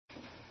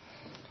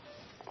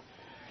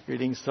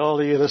Greetings to all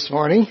of you this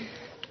morning.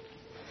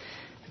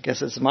 I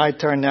guess it's my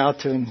turn now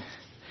to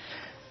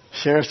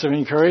share some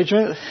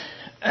encouragement.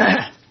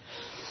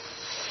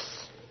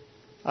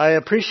 I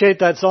appreciate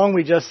that song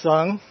we just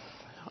sung,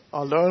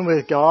 Alone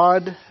with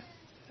God.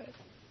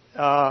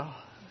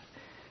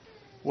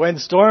 When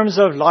storms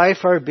of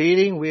life are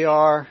beating, we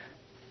are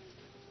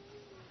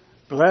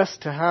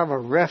blessed to have a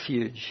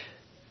refuge.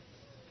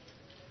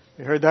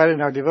 We heard that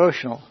in our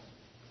devotional.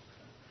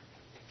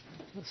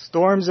 The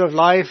storms of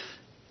life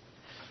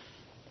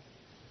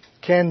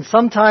can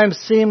sometimes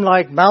seem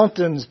like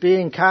mountains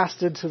being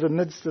cast into the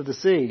midst of the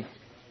sea.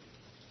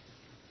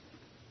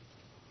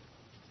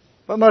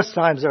 But most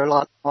times they're a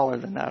lot smaller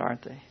than that,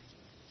 aren't they?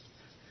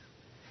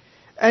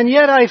 And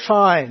yet I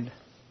find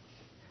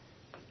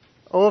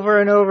over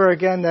and over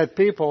again that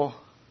people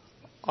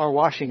are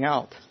washing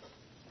out.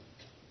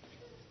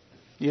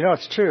 You know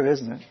it's true,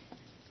 isn't it?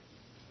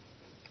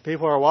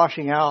 People are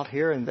washing out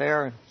here and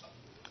there.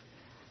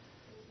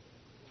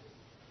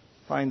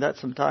 Find that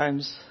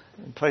sometimes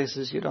in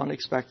places you don't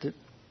expect it.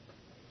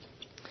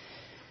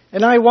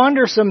 And I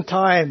wonder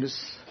sometimes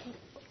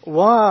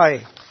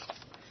why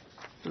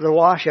the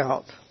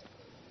washout.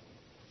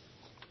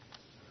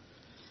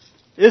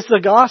 Is the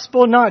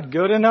gospel not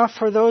good enough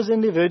for those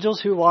individuals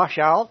who wash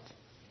out?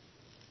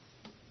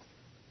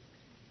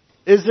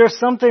 Is there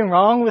something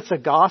wrong with the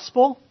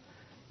gospel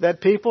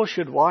that people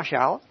should wash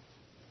out?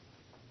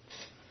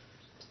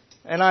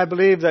 And I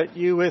believe that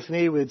you with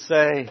me would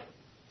say,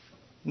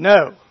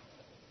 no.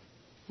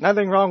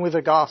 Nothing wrong with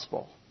the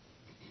gospel.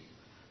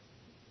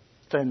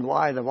 Then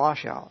why the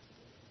washout?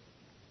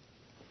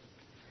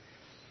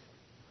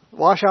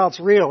 Washout's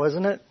real,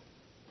 isn't it?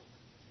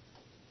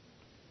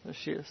 I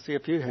see a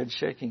few heads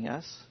shaking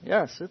yes.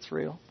 Yes, it's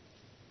real.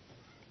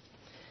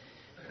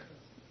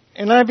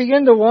 And I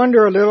begin to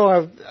wonder a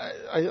little.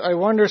 I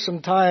wonder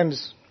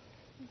sometimes,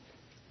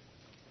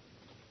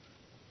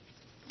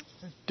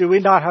 do we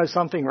not have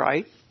something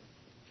right?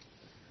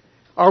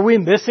 Are we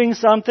missing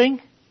something?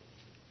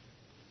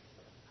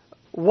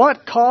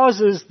 What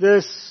causes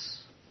this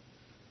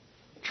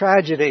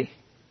tragedy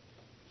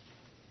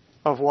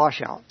of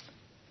washout?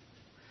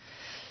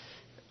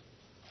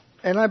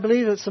 And I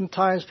believe that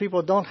sometimes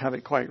people don't have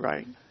it quite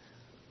right.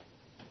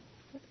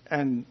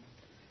 And,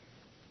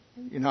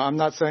 I'm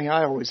not saying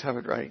I always have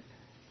it right.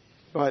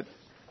 But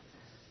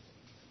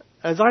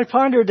as I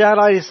pondered that,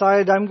 I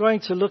decided I'm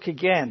going to look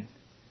again,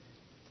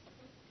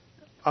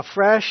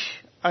 afresh,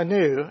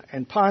 anew,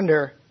 and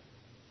ponder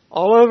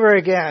all over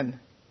again.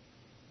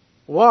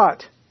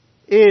 What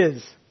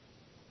is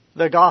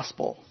the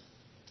gospel?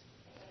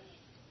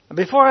 And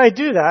before I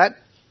do that,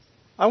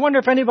 I wonder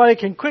if anybody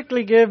can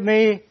quickly give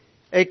me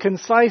a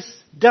concise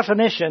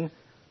definition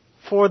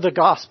for the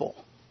gospel.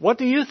 What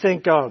do you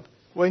think of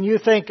when you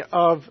think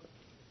of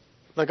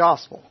the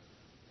gospel?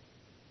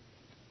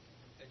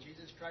 That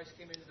Jesus Christ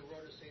came into the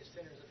world to save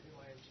sinners, of whom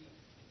I am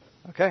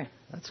chief. Okay,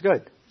 that's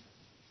good.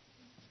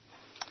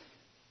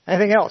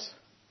 Anything else?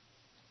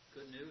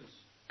 Good news.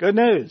 Good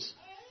news.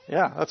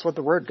 Yeah, that's what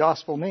the word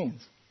gospel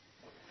means.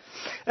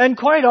 And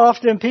quite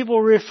often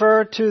people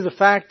refer to the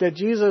fact that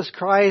Jesus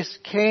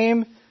Christ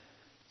came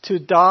to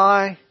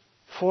die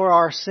for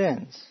our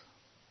sins,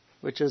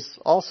 which is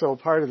also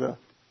part of the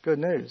good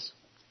news.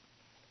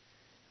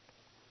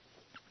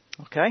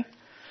 Okay?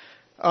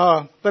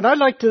 But I'd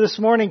like to this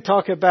morning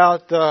talk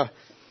about the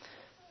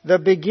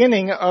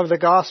beginning of the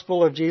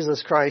gospel of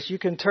Jesus Christ. You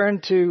can turn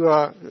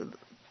to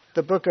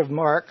the book of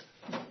Mark,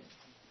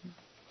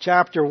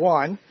 chapter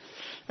 1.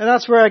 And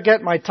that's where I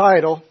get my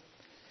title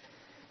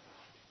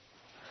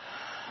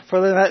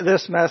for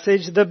this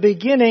message, The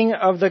Beginning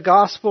of the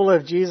Gospel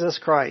of Jesus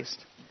Christ.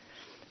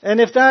 And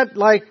if that,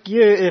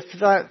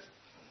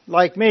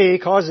 like me,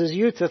 causes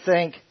you to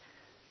think,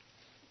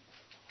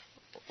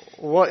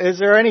 well, is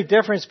there any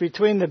difference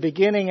between the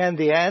beginning and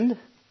the end?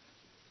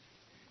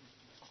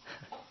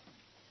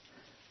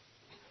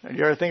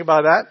 You ever think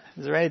about that?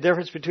 Is there any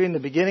difference between the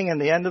beginning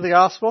and the end of the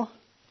gospel?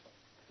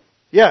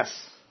 Yes.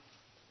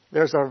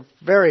 There's a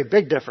very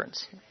big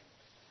difference.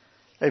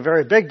 A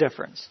very big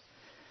difference.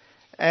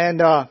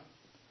 And I'm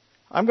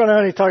going to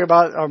only talk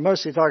about, or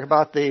mostly talk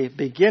about the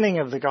beginning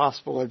of the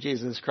gospel of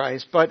Jesus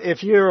Christ. But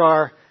if you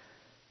are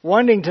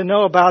wanting to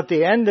know about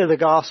the end of the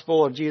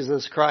gospel of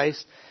Jesus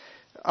Christ,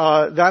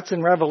 that's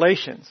in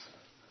Revelations.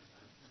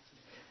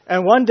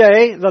 And one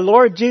day, the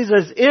Lord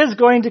Jesus is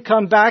going to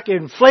come back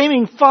in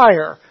flaming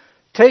fire,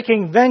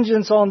 taking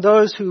vengeance on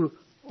those who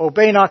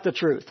obey not the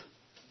truth.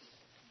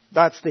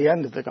 That's the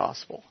end of the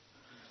gospel.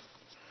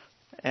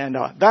 And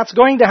that's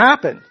going to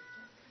happen.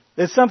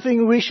 It's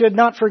something we should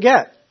not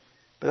forget.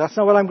 But that's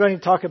not what I'm going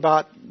to talk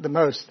about the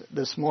most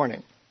this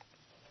morning.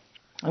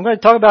 I'm going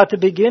to talk about the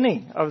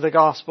beginning of the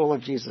gospel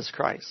of Jesus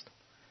Christ.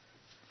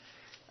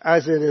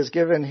 As it is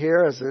given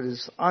here, as it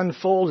is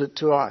unfolded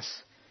to us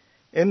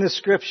in the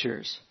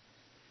Scriptures.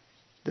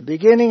 The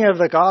beginning of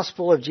the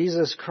gospel of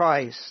Jesus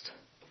Christ,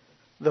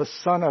 the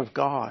Son of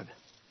God.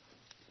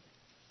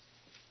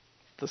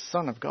 The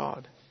Son of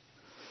God.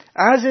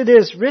 As it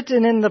is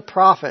written in the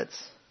prophets,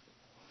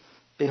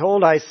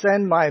 Behold, I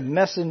send my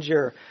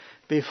messenger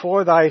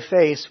before thy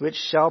face, which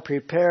shall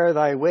prepare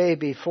thy way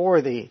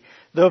before thee.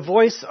 The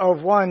voice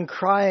of one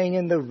crying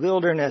in the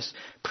wilderness,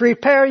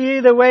 prepare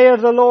ye the way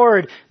of the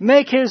Lord,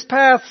 make his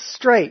path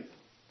straight.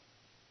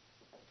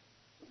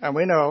 And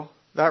we know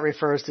that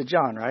refers to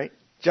John, right?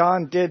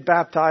 John did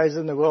baptize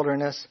in the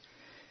wilderness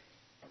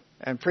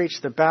and preach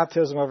the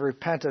baptism of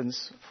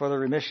repentance for the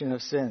remission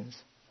of sins.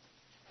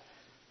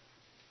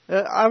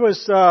 I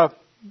was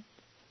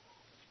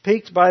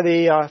piqued by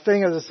the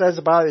thing as it says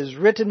about it is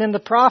written in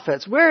the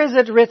prophets. Where is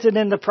it written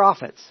in the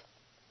prophets?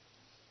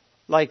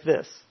 Like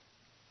this.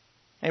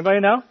 Anybody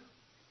know?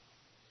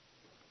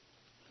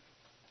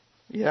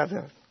 You have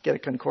to get a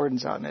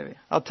concordance out maybe.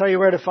 I'll tell you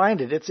where to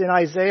find it. It's in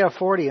Isaiah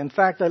 40. In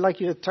fact, I'd like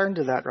you to turn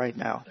to that right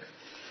now.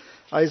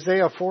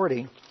 Isaiah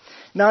 40.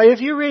 Now, if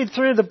you read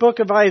through the book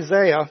of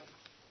Isaiah,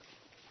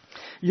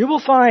 you will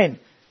find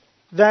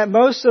that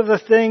most of the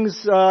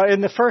things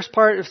in the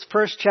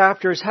first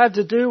chapters had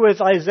to do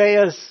with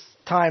Isaiah's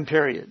time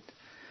period.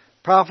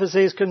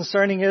 Prophecies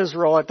concerning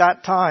Israel at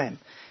that time.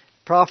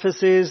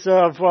 Prophecies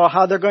of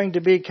how they're going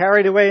to be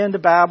carried away into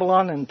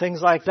Babylon and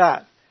things like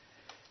that.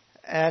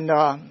 And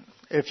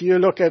if you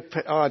look at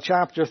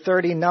chapter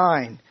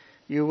 39,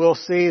 you will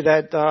see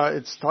that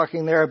it's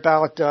talking there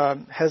about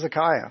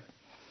Hezekiah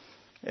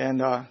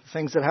and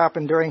things that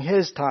happened during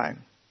his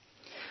time.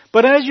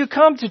 But as you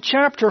come to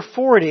chapter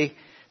 40,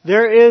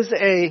 there is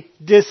a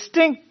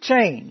distinct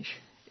change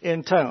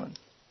in tone.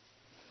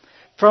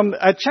 From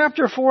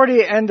chapter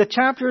 40 and the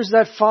chapters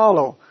that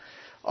follow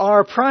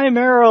are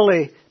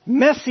primarily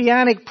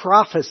messianic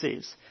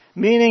prophecies,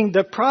 meaning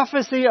the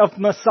prophecy of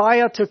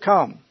Messiah to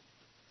come.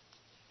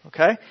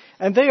 Okay?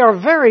 And they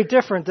are very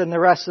different than the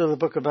rest of the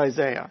book of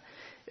Isaiah.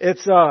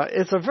 It's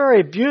a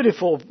very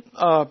beautiful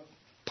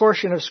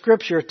portion of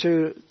Scripture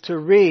to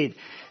read.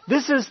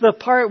 This is the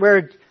part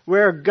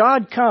where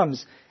God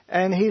comes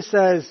and He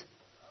says,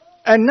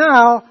 and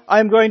now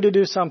I'm going to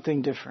do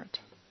something different.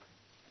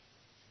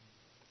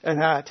 And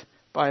that,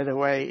 by the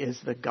way,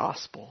 is the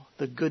gospel,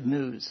 the good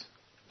news.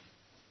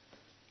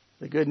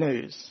 The good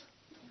news.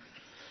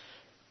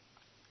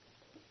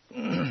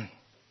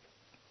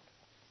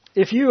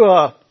 If you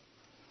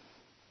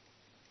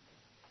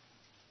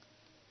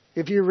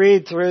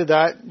read through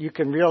that, you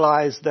can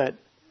realize that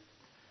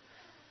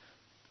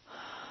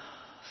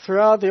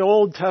throughout the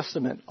Old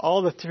Testament,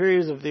 all the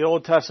periods of the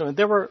Old Testament,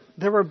 there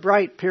were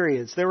bright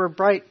periods. There were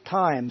bright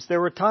times. There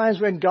were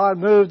times when God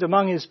moved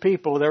among His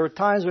people. There were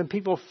times when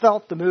people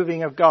felt the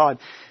moving of God.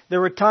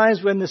 There were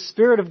times when the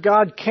Spirit of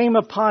God came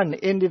upon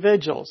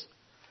individuals.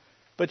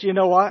 But you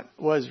know what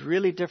was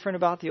really different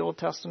about the Old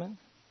Testament?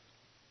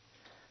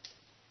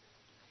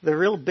 The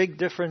real big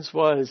difference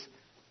was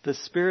the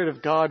Spirit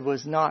of God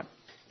was not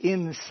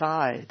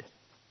inside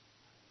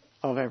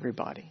of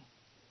everybody.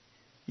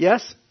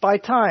 Yes, by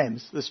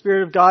times, the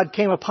Spirit of God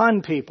came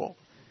upon people.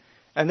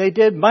 And they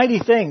did mighty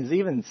things.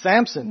 Even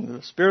Samson,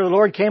 the Spirit of the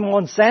Lord came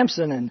on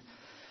Samson and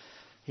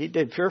he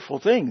did fearful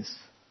things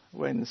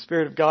when the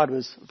Spirit of God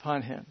was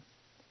upon him.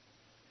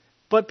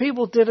 But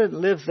people didn't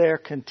live there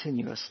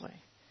continuously.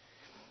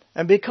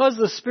 And because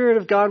the Spirit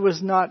of God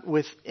was not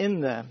within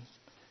them,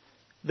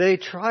 they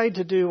tried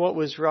to do what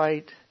was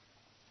right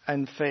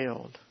and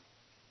failed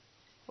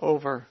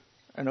over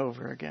and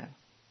over again.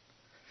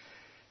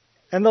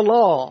 And the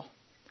law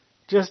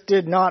just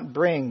did not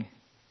bring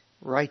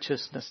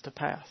righteousness to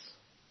pass.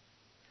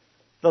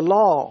 The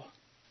law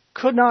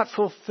could not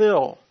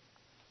fulfill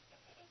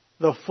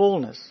the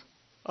fullness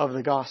of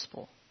the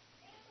gospel.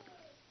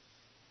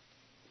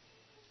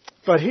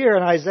 But here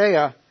in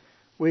Isaiah,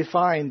 we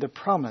find the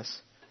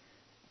promise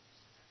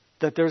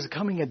that there's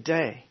coming a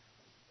day.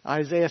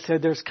 Isaiah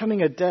said there's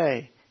coming a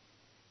day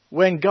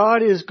when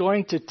God is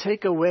going to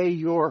take away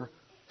your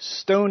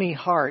stony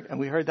heart. And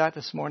we heard that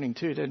this morning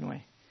too, didn't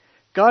we?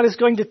 God is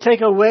going to take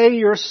away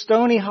your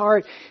stony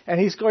heart and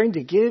He's going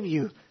to give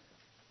you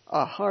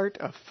a heart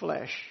of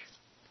flesh.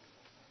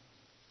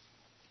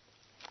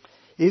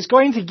 He's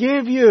going to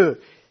give you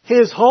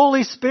His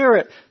Holy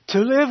Spirit to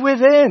live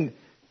within,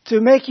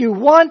 to make you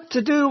want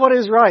to do what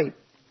is right.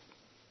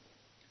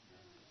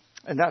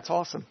 And that's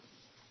awesome.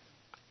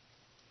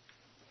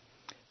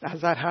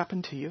 Has that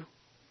happened to you?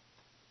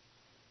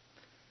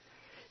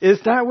 Is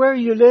that where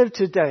you live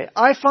today?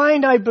 I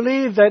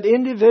believe that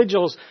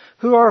individuals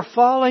who are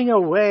falling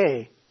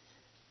away,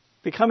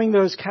 becoming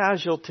those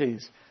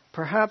casualties,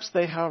 perhaps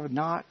they have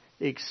not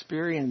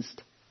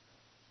experienced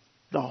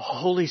the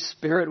Holy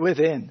Spirit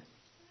within.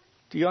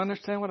 Do you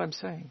understand what I'm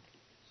saying?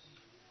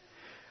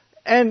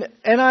 And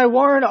I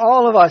warn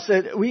all of us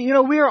that we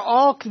are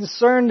all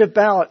concerned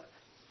about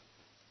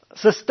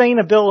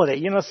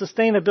sustainability.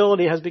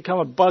 Sustainability has become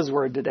a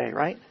buzzword today,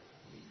 right?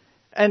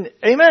 And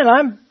amen,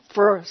 I'm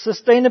for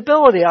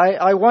sustainability.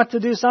 I want to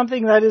do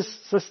something that is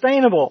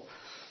sustainable.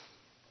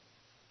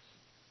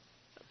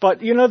 But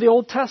the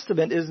Old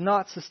Testament is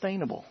not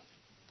sustainable.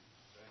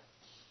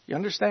 You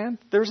understand?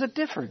 There's a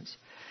difference.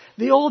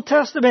 The Old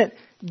Testament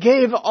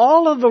gave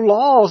all of the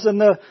laws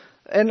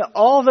and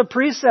all the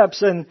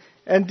precepts and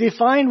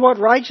defined what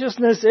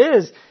righteousness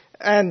is.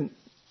 And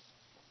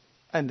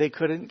And they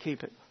couldn't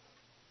keep it.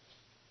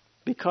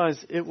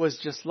 Because it was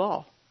just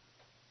law.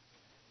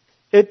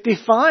 It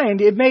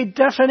made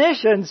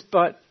definitions,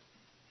 but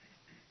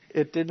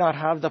it did not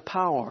have the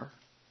power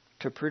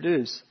to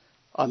produce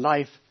a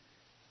life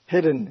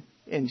hidden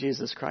in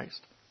Jesus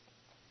Christ.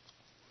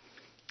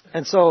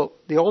 And so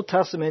the Old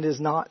Testament is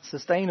not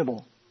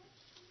sustainable.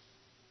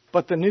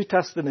 But the New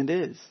Testament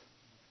is.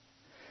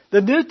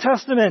 The New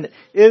Testament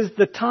is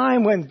the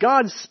time when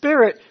God's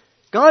Spirit,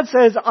 God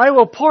says, I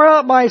will pour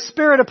out my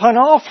Spirit upon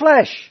all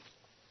flesh.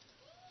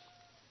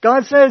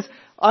 God says,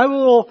 I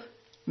will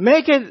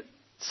make it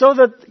so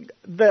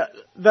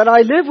that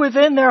I live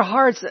within their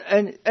hearts,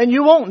 and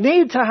you won't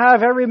need to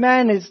have every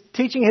man is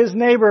teaching his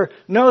neighbor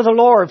know the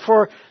Lord,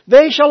 for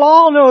they shall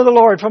all know the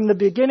Lord from the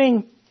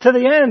beginning to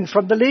the end,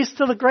 from the least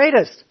to the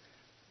greatest.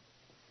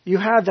 You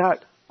have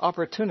that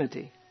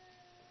opportunity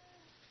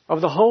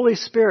of the Holy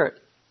Spirit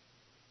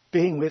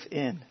being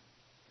within.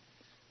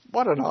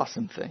 What an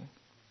awesome thing.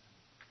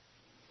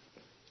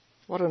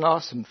 What an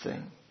awesome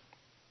thing.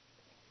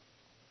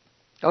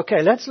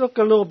 Okay, let's look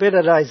a little bit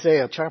at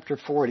Isaiah chapter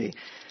 40.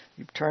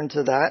 You turn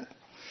to that.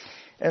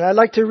 And I'd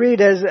like to read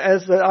as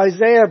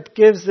Isaiah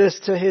gives this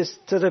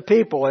to the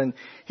people. And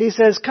he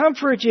says,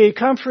 comfort ye,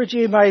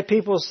 my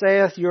people,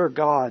 saith your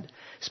God.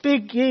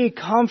 Speak ye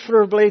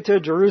comfortably to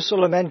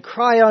Jerusalem, and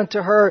cry unto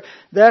her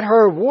that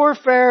her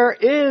warfare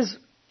is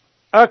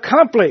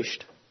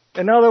accomplished.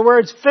 In other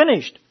words,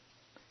 finished.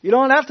 You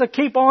don't have to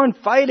keep on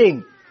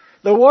fighting.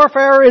 The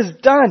warfare is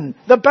done.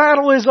 The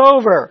battle is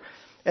over.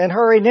 And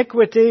her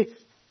iniquity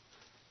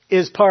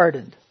is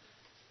pardoned.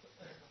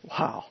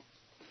 Wow.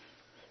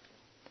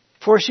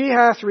 For she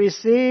hath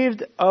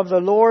received of the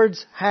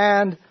Lord's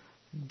hand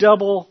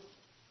double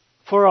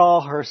for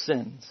all her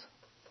sins.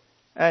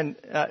 And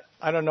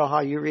I don't know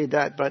how you read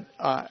that, but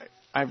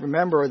I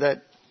remember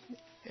that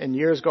in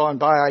years gone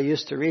by I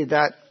used to read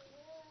that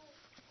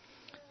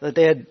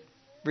they had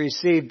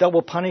received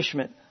double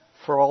punishment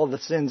for all the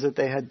sins that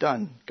they had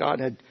done. God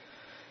had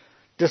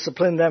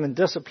disciplined them,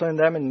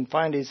 and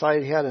finally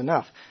decided he had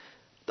enough,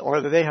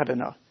 or that they had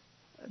enough.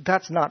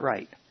 That's not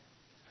right.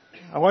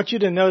 I want you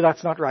to know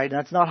that's not right.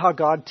 That's not how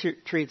God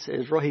treats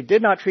Israel. He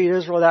did not treat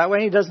Israel that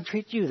way. He doesn't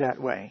treat you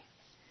that way.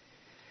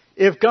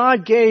 If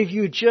God gave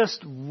you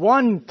just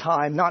one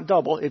time, not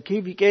double, if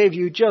He gave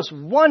you just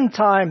one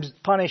time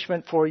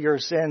punishment for your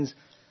sins,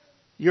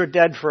 you're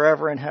dead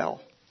forever in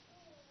hell.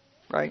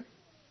 Right?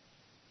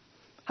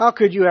 How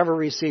could you ever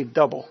receive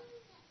double?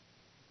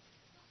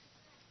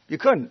 You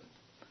couldn't.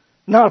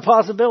 Not a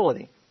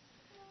possibility.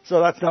 So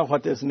that's not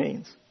what this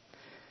means.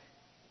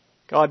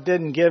 God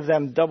didn't give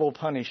them double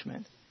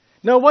punishment.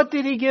 No, what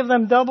did He give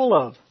them double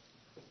of?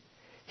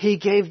 He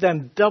gave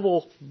them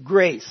double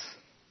grace.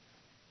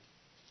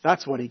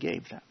 That's what He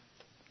gave them.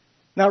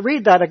 Now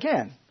read that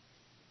again.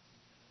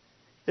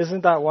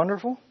 Isn't that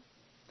wonderful?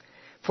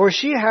 For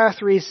she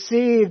hath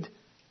received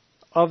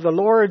of the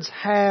Lord's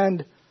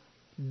hand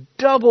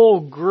double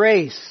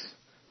grace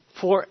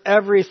for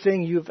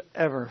everything you've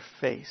ever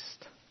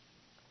faced.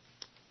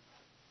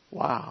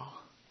 Wow.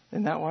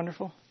 Isn't that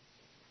wonderful?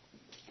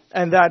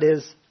 And that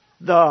is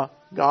the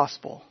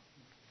gospel.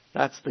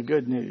 That's the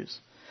good news.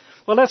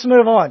 Well, let's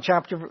move on.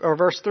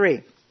 Verse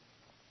 3.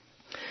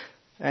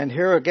 And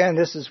here again,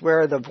 this is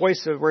where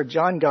where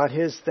John got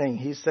his thing.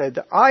 He said,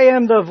 I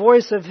am the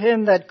voice of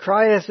him that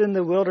crieth in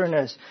the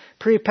wilderness.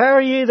 Prepare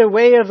ye the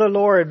way of the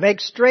Lord. Make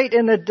straight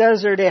in the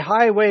desert a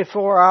highway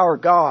for our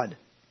God.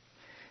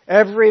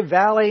 Every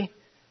valley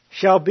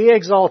shall be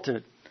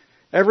exalted.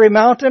 Every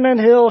mountain and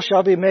hill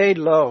shall be made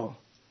low.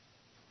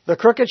 The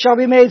crooked shall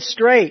be made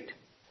straight.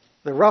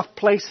 The rough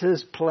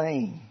places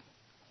plain.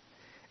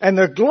 And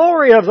the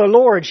glory of the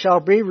Lord shall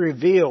be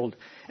revealed,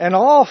 and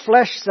all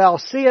flesh shall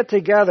see it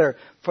together,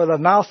 for the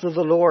mouth of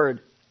the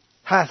Lord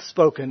hath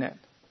spoken it.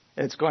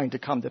 It's going to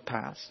come to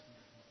pass.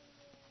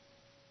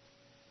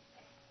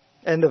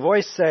 And the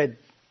voice said,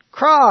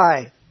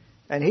 cry.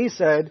 And he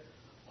said,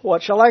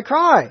 what shall I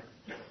cry?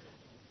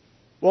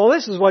 Well,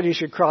 this is what you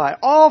should cry.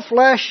 All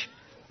flesh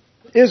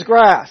is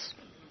grass,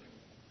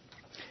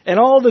 and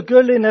all the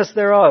goodliness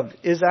thereof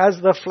is as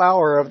the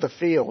flower of the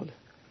field.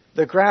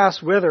 The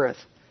grass withereth,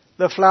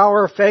 the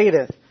flower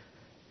fadeth,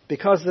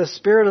 because the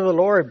Spirit of the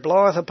Lord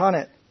bloweth upon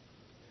it.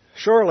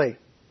 Surely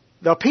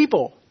the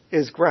people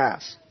is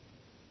grass.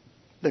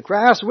 The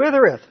grass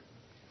withereth,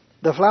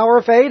 the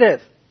flower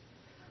fadeth,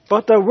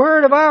 but the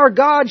word of our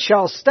God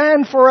shall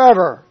stand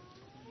forever.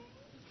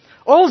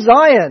 O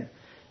Zion,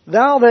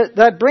 thou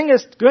that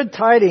bringest good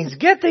tidings,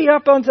 get thee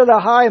up unto the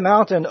high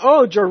mountain,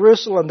 O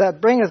Jerusalem,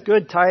 that bringeth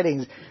good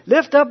tidings.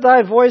 Lift up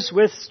thy voice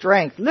with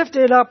strength. Lift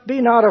it up,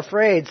 be not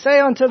afraid. Say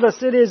unto the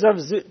cities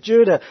of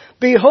Judah,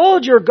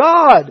 behold your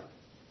God.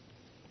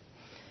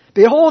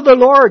 Behold, the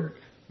Lord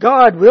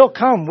God will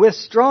come with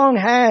strong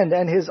hand,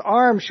 and His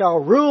arm shall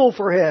rule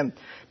for Him.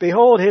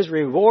 Behold, His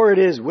reward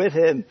is with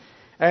Him,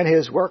 and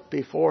His work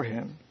before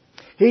Him.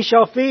 He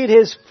shall feed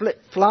His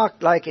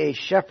flock like a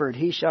shepherd.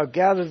 He shall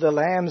gather the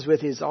lambs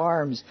with His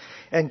arms,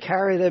 and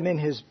carry them in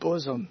His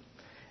bosom,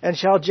 and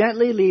shall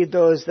gently lead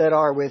those that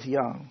are with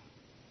young.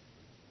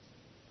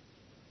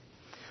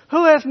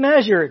 Who hath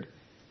measured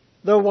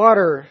the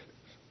water?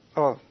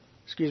 Who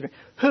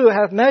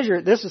hath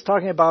measured, this is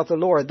talking about the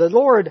Lord. The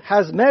Lord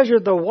has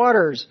measured the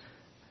waters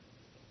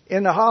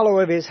in the hollow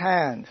of his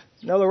hand.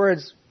 In other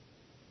words,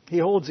 he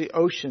holds the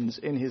oceans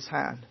in his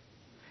hand.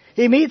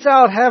 He metes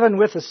out heaven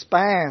with a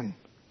span.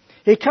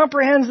 He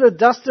comprehends the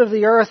dust of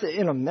the earth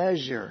in a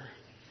measure,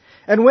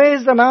 and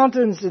weighs the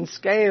mountains in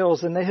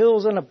scales and the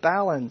hills in a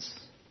balance.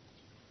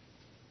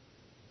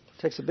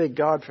 Takes a big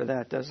God for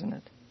that, doesn't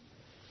it?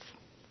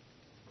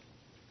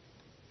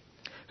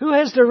 Who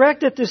has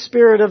directed the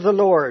Spirit of the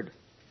Lord,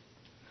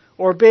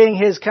 or being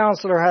his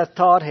counselor hath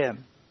taught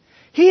him?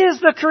 He is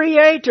the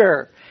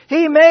Creator.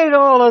 He made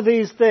all of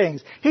these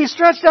things. He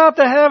stretched out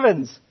the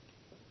heavens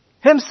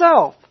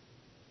himself.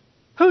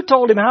 Who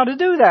told him how to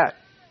do that?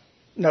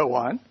 No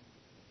one.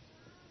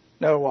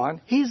 No one.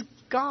 He's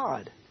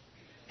God.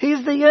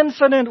 He's the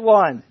infinite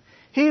one.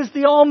 He's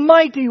the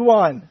almighty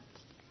one.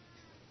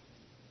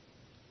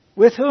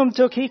 With whom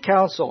took he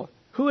counsel?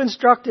 Who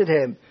instructed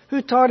him?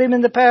 Who taught him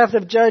in the path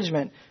of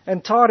judgment,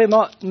 and taught him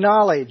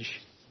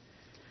knowledge,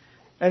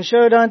 and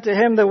showed unto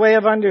him the way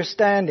of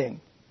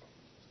understanding?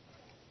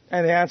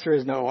 And the answer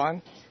is no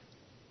one.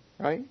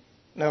 Right?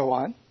 No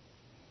one.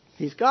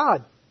 He's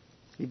God.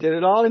 He did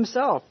it all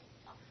himself.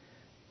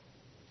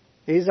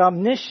 He's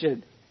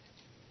omniscient.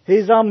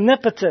 He's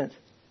omnipotent.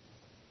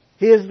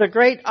 He is the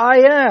great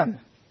I am.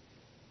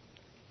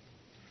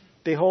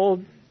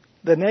 Behold,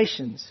 the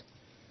nations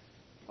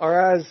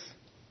are as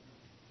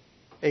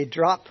a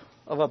drop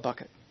of a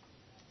bucket.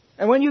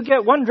 And when you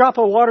get one drop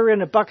of water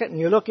in a bucket and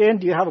you look in,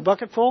 do you have a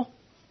bucket full?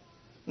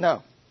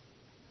 No.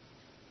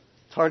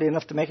 It's hardly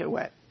enough to make it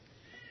wet.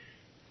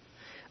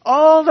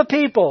 All the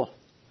people,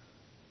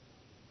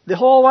 the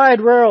whole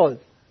wide world,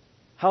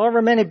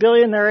 however many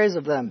billion there is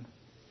of them,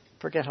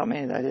 forget how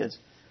many that is,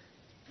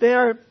 they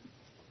are,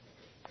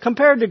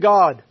 compared to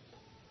God,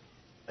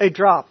 a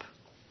drop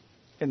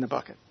in the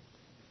bucket.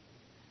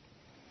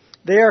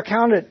 They are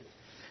counted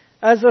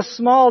as a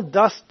small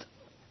dust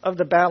of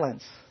the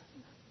balance.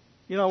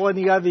 You know, when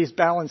you have these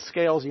balance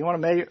scales, you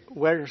want to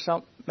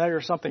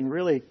measure something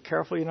really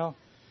careful, you know.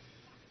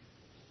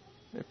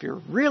 If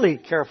you're really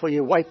careful,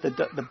 you wipe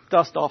the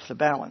dust off the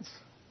balance.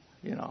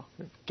 You know,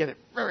 get it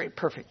very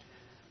perfect.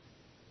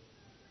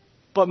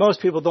 But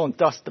most people don't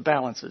dust the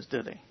balances,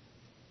 do they?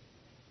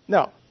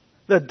 No.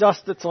 The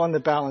dust that's on the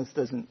balance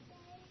doesn't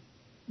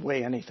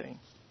weigh anything.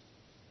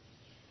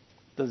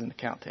 Doesn't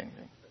account to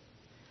anything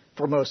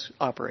for most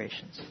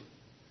operations.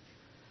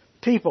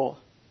 People,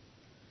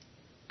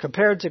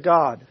 compared to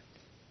God,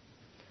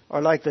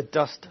 are like the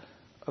dust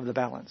of the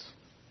balance.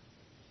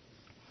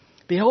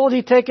 Behold,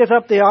 he taketh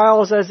up the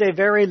isles as a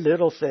very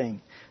little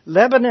thing.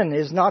 Lebanon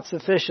is not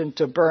sufficient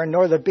to burn,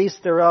 nor the beasts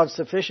thereof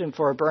sufficient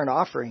for a burnt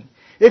offering.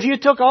 If you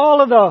took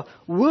all of the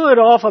wood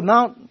off of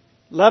Mount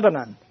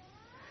Lebanon,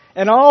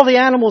 and all the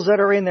animals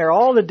that are in there,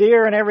 all the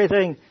deer and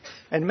everything,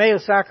 and made a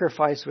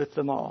sacrifice with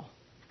them all,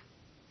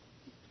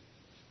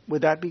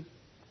 would that be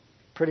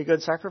pretty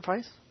good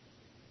sacrifice?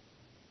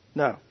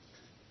 No,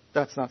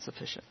 that's not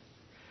sufficient.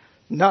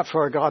 Not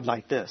for a God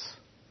like this.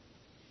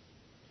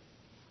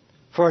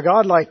 For a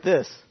God like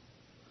this,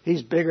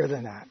 he's bigger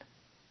than that.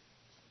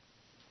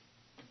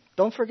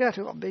 Don't forget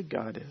how big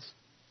God is.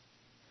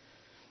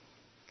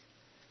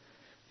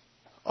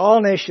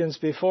 All nations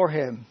before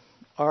him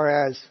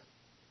are as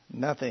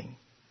nothing.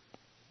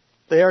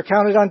 They are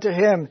counted unto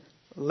him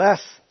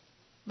less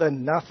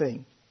than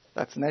nothing.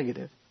 That's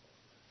negative.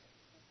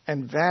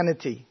 And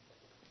vanity.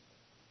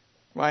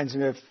 Reminds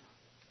me of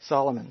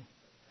Solomon.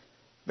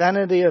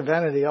 Vanity of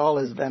vanity, all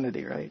is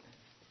vanity, right?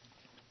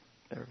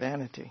 They're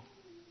vanity.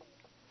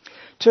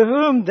 To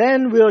whom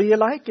then will ye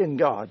liken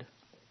God?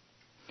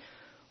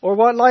 Or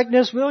what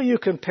likeness will you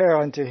compare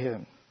unto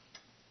him?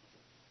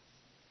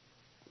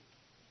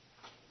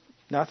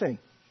 Nothing.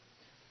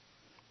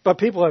 But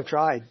people have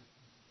tried.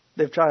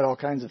 They've tried all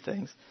kinds of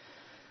things.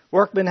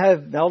 Workmen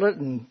have melted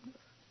and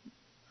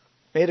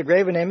made a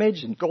graven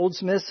image, and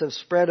goldsmiths have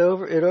spread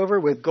it over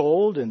with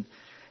gold, and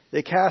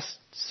they cast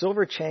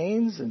silver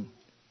chains. And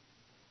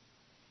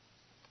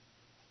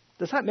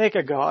does that make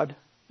a God?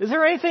 Is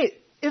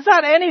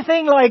that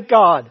anything like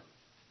God?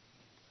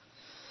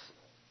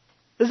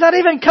 Does that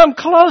even come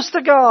close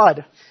to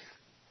God?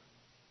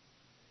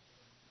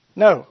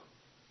 No.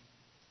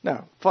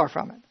 No, far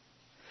from it.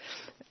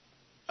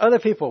 Other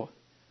people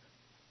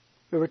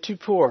who were too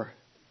poor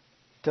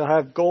to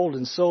have gold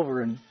and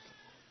silver and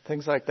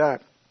things like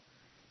that,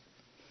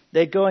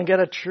 they'd go and get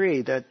a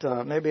tree that,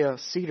 maybe a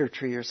cedar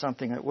tree or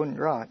something that wouldn't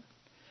rot.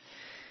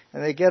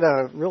 And they get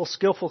a real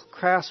skillful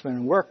craftsman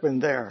and workman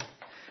there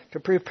to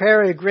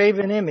prepare a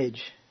graven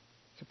image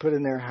to put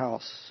in their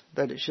house,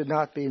 that it should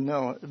not be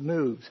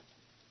moved.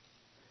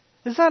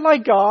 Is that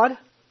like God?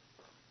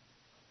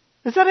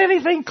 Is that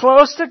anything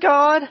close to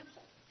God?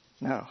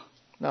 No,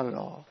 not at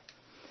all.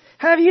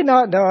 Have you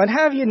not known?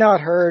 Have you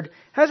not heard?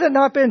 Has it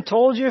not been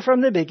told you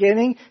from the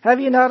beginning? Have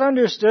you not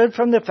understood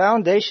from the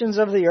foundations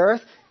of the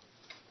earth?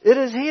 It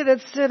is he that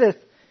sitteth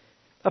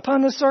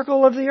upon the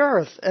circle of the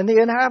earth, and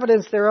the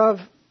inhabitants thereof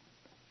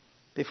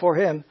before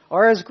him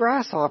are as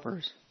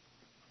grasshoppers.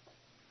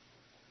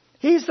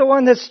 He's the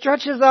one that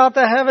stretches out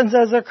the heavens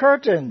as a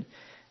curtain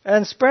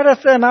and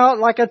spreadeth them out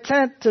like a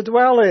tent to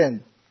dwell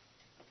in.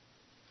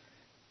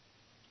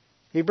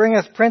 He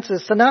bringeth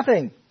princes to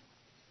nothing.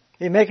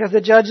 He maketh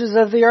the judges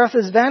of the earth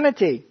as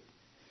vanity.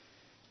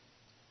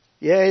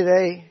 Yea,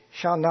 they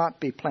shall not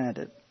be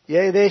planted.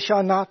 Yea, they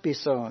shall not be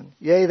sown.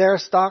 Yea, their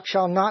stock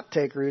shall not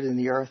take root in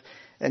the earth.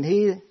 And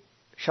he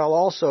shall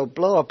also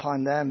blow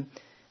upon them,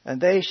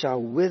 and they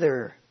shall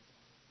wither.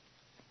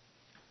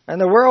 And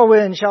the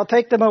whirlwind shall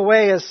take them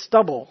away as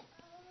stubble.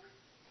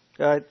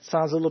 It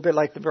sounds a little bit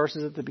like the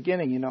verses at the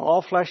beginning.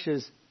 All flesh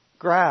is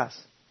grass.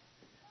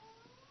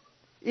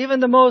 Even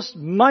the most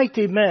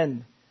mighty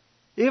men,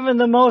 even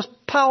the most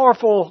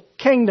powerful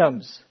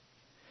kingdoms,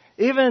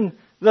 even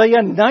the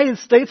United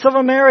States of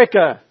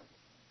America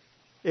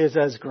is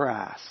as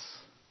grass.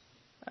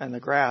 And the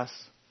grass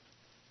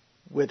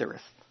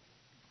withereth,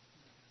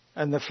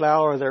 and the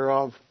flower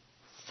thereof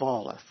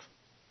falleth,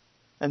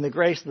 and the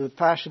grace of the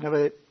passion of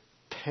it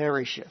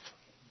perisheth.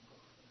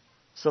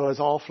 So is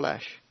all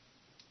flesh.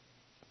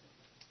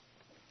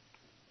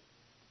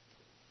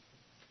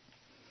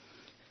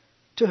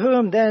 To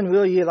whom then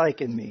will ye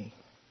liken me?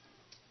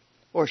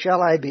 Or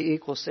shall I be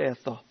equal,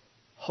 saith the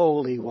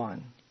Holy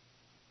One?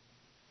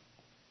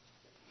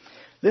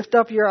 Lift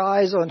up your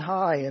eyes on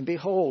high, and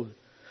behold,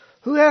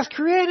 who hath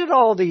created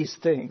all these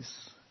things?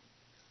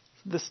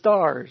 The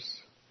stars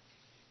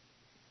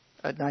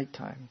at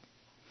nighttime.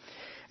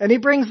 And he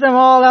brings them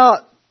all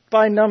out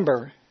by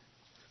number.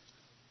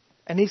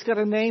 And he's got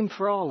a name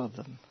for all of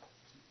them.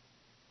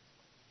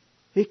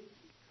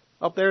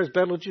 Up there is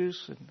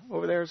Betelgeuse, and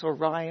over there is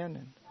Orion.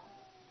 And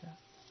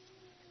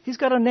he's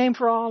got a name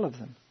for all of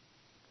them.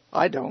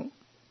 I don't.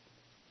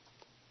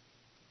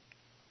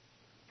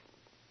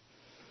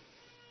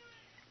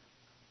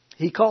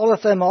 He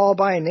calleth them all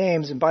by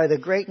names and by the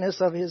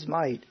greatness of his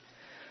might,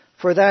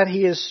 for that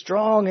he is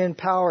strong in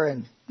power,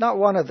 and not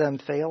one of them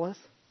faileth.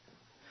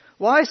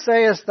 Why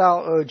sayest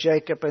thou, O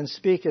Jacob, and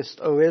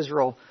speakest, O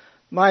Israel,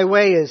 my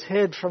way is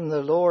hid from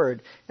the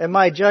Lord, and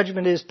my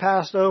judgment is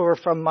passed over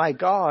from my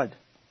God?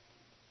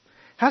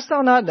 Hast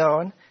thou not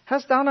known,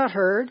 hast thou not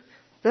heard,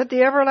 that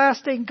the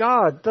everlasting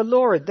God, the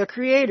Lord, the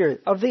Creator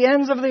of the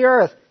ends of the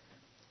earth,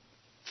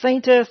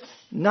 fainteth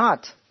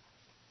not,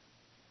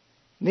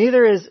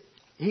 neither is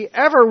he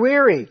ever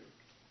weary,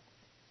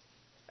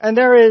 and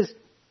there is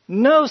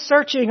no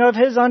searching of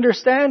his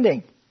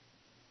understanding.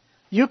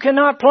 You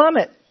cannot plumb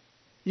it.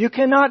 You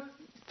cannot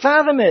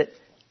fathom it.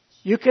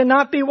 You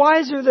cannot be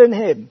wiser than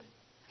him.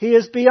 He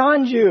is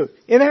beyond you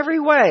in every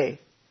way.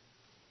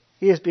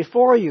 He is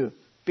before you,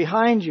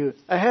 behind you,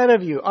 ahead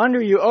of you,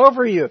 under you,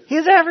 over you. He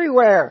is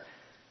everywhere.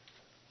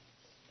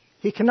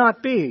 He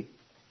cannot be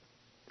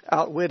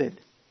outwitted.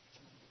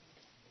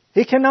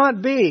 He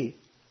cannot be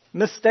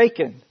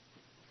mistaken.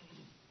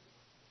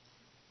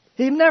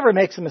 He never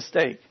makes a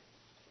mistake.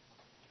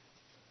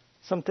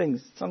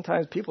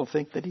 Sometimes people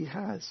think that he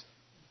has.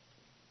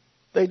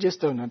 They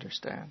just don't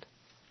understand.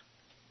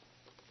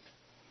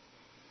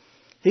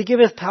 He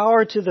giveth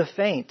power to the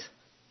faint.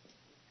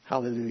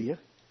 Hallelujah.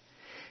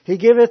 He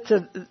giveth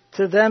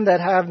to them that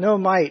have no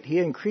might. He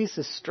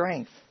increases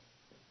strength.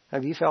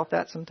 Have you felt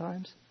that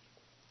sometimes?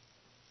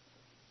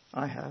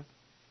 I have.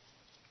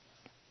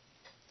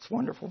 It's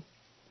wonderful.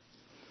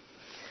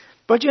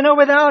 But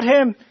without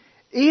him,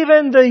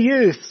 even the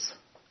youths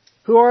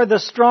who are the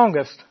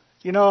strongest,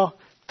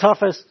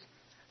 toughest,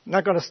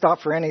 not going to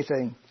stop for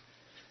anything.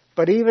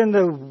 But even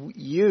the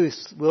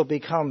youths will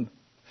become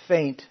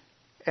faint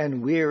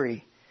and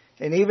weary.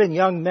 And even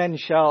young men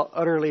shall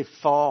utterly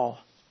fall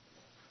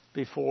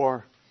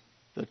before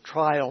the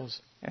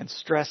trials and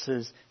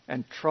stresses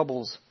and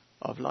troubles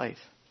of life.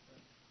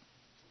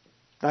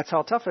 That's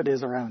how tough it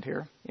is around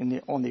here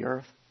on the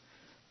earth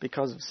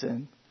because of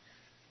sin.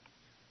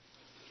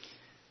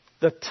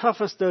 The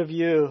toughest of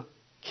you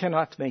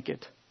cannot make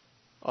it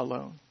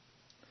alone.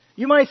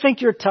 You might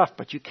think you're tough,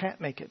 but you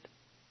can't make it.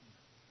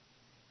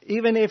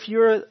 Even if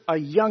you're a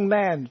young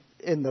man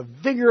in the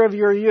vigor of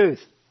your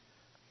youth,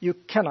 you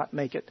cannot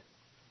make it.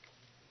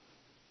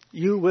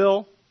 You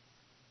will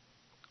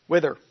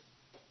wither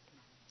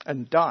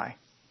and die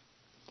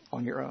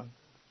on your own.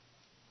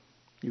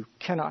 You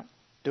cannot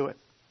do it.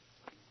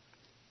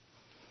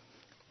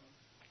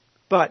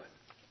 But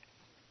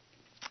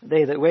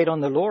they that wait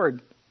on the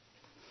Lord,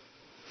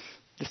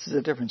 this is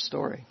a different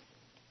story.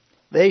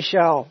 They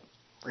shall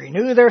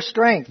renew their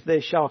strength. They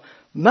shall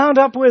mount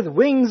up with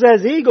wings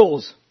as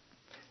eagles.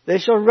 They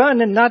shall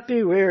run and not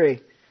be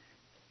weary.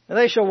 And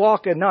they shall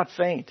walk and not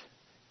faint.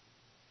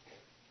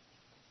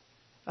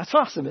 That's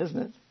awesome, isn't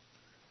it?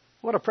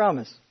 What a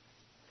promise.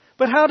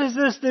 But how does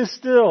this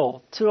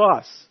distill to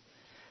us?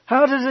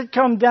 How does it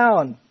come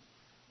down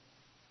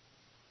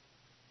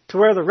to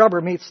where the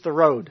rubber meets the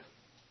road?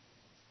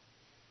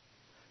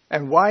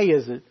 And why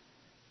is it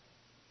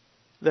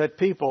that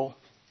people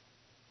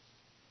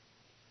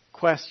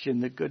question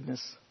the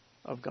goodness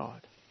of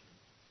God?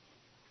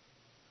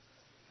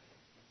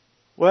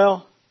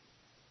 Well,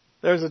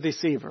 there's a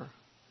deceiver.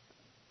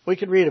 We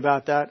could read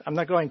about that. I'm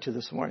not going to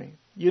this morning.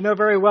 You know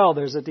very well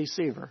there's a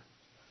deceiver.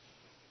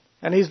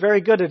 And he's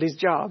very good at his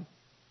job.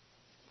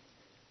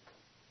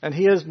 And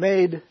he has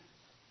made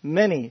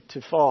many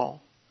to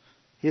fall.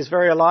 He is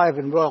very alive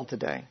and well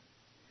today.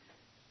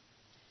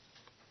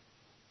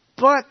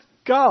 But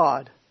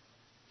God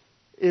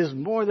is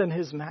more than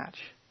his match.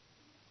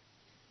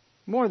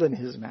 More than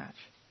his match.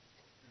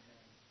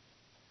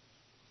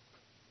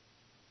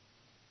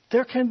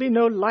 There can be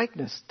no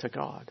likeness to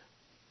God.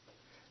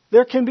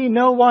 There can be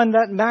no one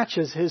that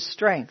matches his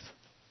strength.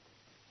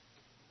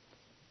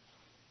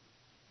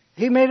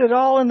 He made it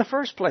all in the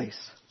first place.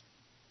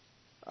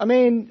 I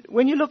mean,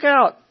 when you look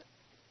out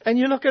and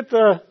you look at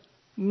the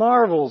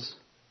marvels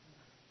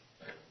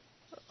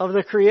of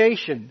the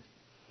creation,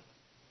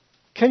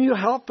 can you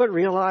help but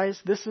realize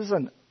this is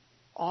an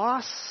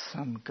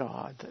awesome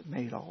God that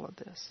made all of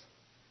this?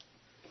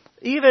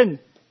 Even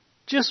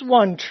just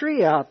one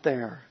tree out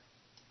there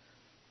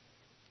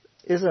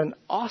is an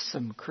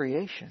awesome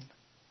creation.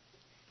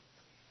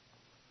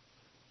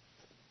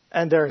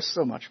 And there is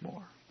so much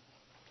more.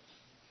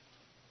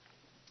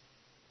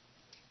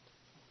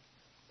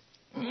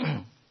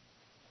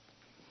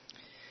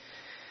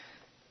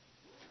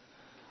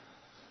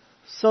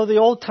 So the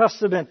Old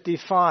Testament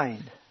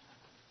defined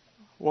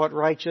what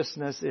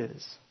righteousness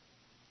is.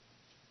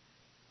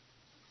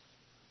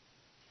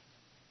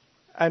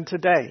 And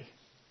today,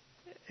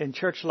 in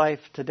church life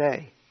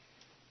today,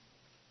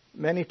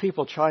 many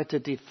people try to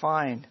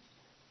define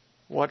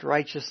what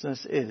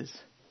righteousness is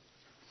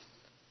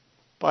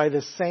by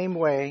the same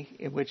way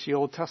in which the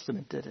Old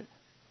Testament did it.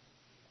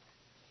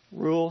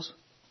 Rules,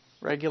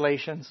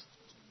 regulations,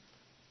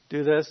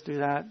 do this, do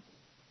that.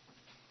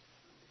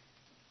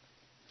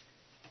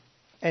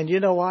 And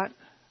you know what?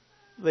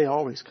 They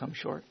always come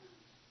short.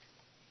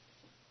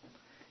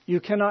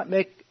 You cannot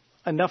make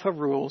enough of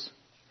rules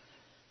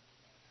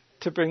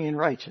to bring in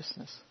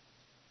righteousness.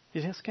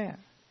 You just can't.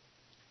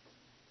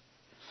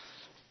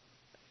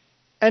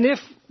 And if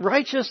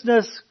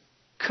righteousness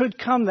could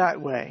come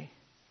that way,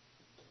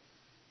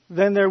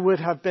 then there would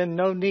have been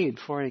no need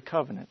for a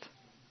covenant.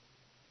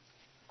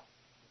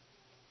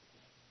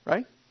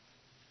 Right?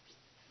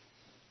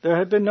 There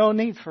had been no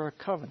need for a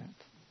covenant.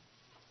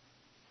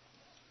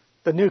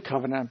 The new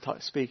covenant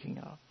I'm speaking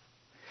of.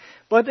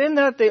 But in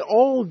that the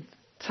Old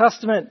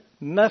Testament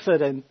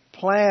method and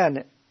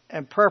plan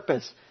and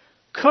purpose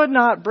could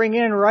not bring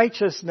in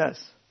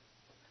righteousness.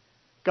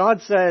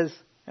 God says,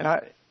 and I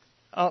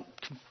don't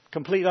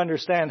completely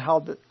understand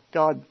how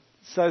God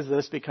says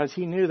this because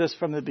he knew this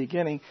from the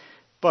beginning,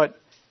 but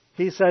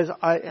he says,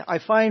 I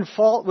find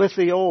fault with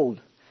the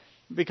old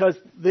because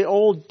the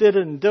old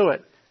didn't do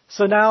it.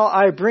 So now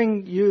I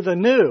bring you the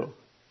new.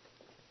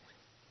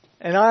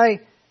 And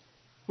I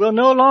will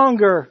no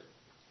longer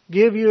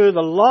give you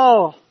the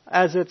law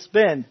as it's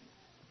been,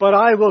 but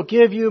I will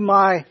give you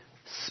my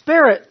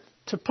Spirit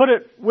to put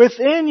it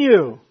within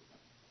you,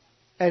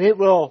 and it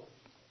will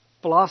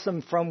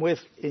blossom from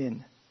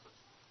within.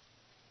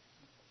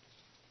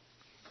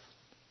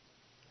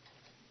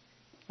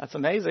 That's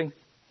amazing.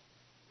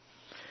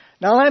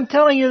 Now I'm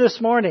telling you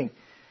this morning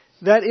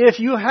that if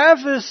you have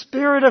the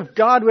Spirit of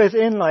God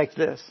within like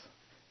this,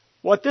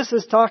 what this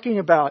is talking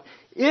about,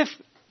 if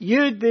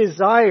you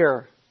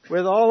desire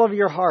with all of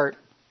your heart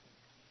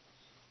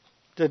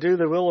to do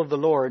the will of the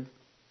Lord,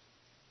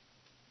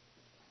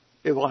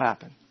 it will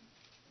happen.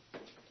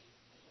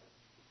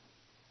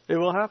 It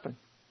will happen.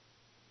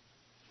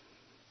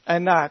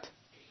 And that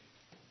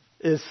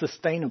is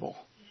sustainable.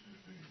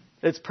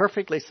 It's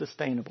perfectly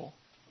sustainable.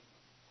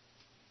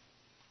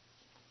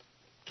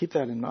 Keep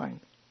that in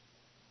mind.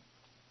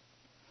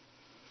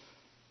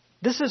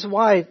 This is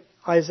why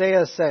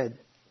Isaiah said,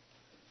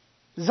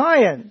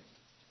 Zion,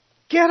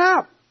 get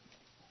up.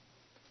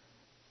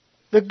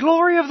 The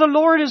glory of the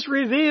Lord is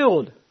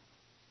revealed.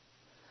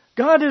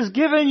 God has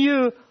given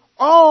you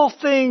all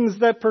things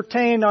that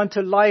pertain unto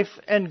life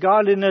and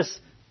godliness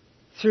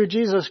through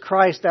Jesus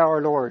Christ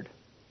our Lord.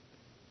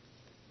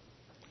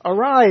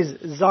 Arise,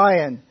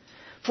 Zion,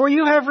 for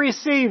you have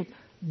received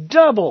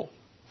double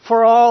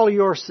for all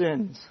your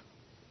sins.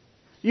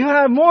 You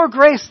have more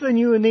grace than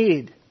you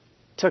need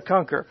to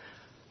conquer.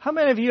 How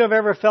many of you have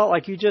ever felt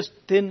like you just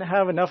didn't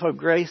have enough of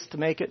grace to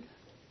make it?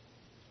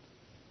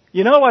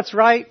 You know what's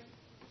right,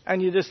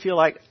 and you just feel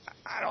like,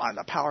 I don't have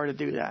the power to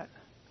do that.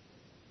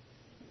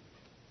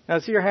 Now,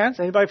 see your hands?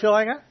 Anybody feel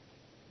like that?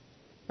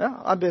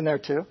 No, I've been there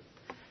too.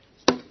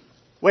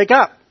 Wake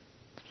up.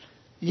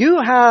 You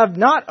have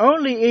not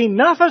only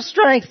enough of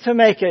strength to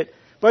make it,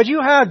 but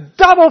you have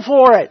double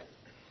for it.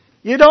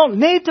 You don't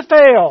need to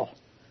fail.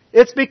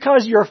 It's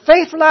because your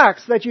faith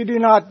lacks that you do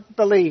not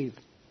believe.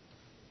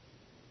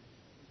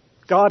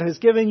 God has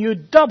given you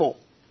double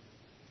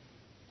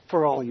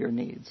for all your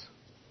needs.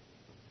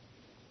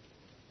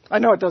 I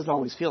know it doesn't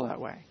always feel that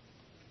way,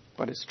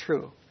 but it's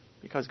true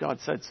because God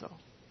said so.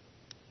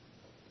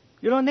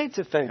 You don't need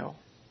to fail.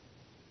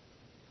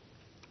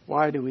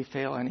 Why do we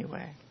fail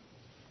anyway?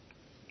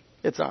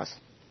 It's us.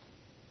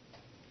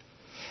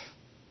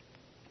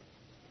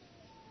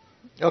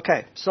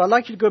 Okay, so I'd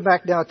like you to go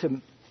back now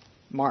to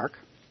Mark.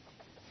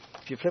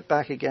 If you flip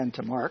back again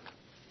to Mark,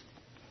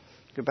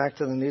 go back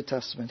to the New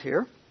Testament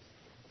here.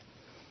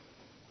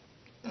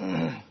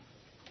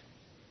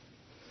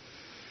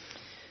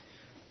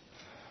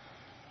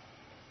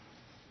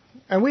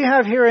 And we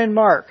have here in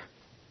Mark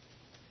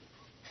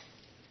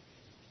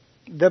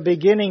the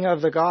beginning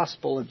of the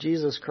gospel of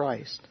Jesus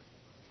Christ.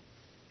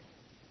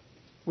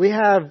 We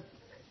have,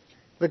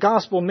 the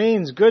gospel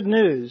means good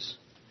news.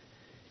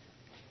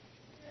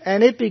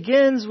 And it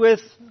begins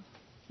with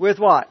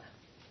what?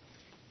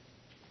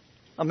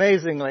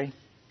 Amazingly,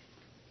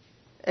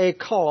 a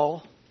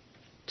call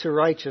to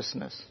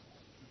righteousness.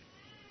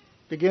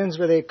 Begins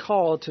with a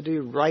call to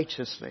do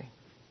righteously.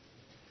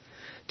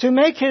 To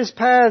make his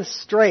paths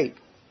straight.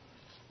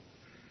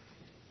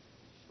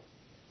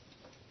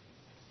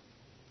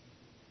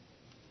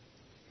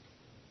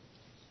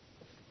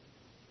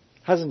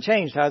 Hasn't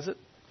changed, has it?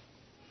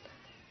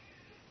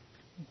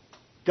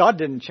 God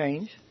didn't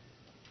change.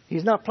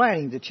 He's not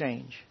planning to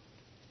change.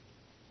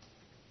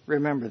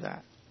 Remember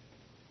that.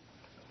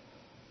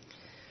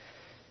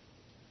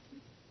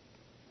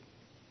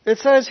 It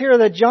says here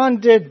that John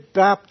did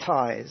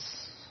baptize.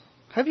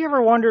 Have you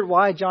ever wondered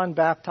why John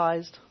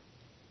baptized?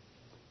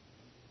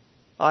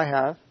 I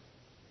have.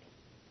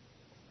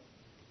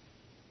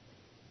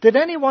 Did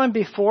anyone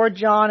before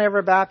John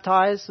ever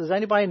baptize? Does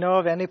anybody know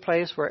of any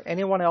place where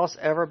anyone else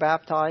ever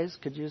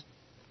baptized? Could you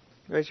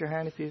raise your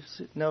hand if you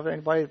know of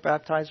anybody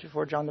baptized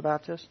before John the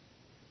Baptist?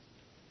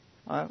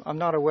 I'm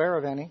not aware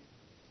of any.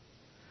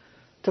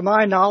 To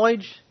my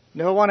knowledge,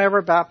 no one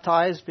ever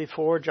baptized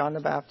before John the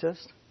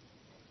Baptist.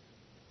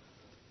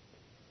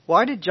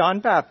 Why did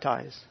John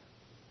baptize?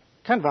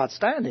 Kind of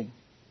outstanding.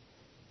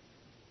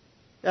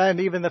 And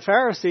even the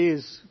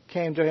Pharisees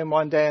came to him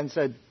one day and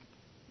said,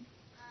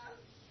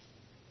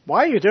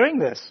 "Why are you doing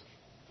this?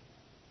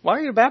 Why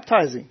are you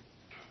baptizing?"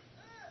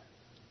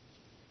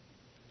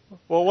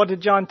 Well, what did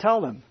John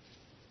tell them?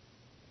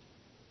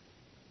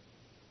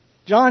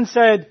 John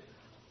said,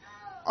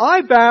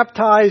 "I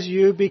baptize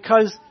you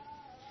because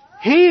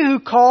he who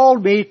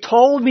called me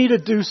told me to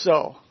do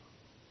so.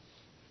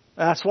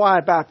 That's why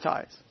I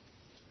baptize."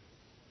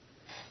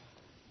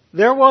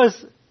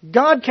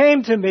 God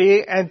came to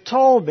me and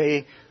told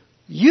me,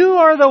 "You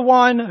are the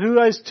one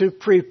who is to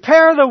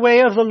prepare the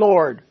way of the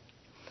Lord.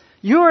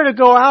 You are to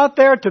go out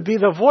there to be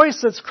the voice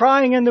that's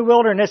crying in the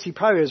wilderness." He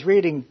probably was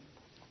reading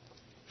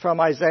from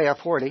Isaiah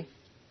 40.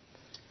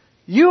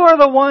 "You are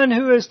the one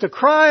who is to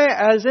cry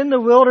as in the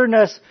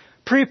wilderness,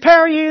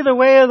 prepare ye the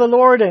way of the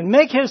Lord and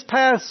make his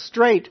path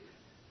straight."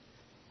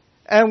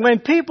 And when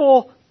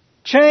people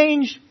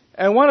change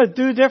and want to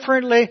do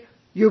differently,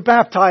 you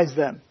baptize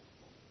them.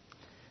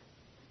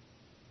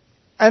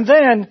 And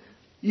then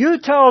you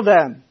tell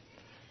them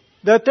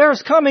that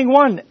there's coming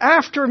one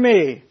after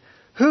me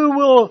who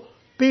will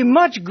be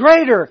much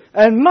greater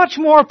and much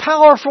more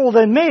powerful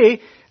than me,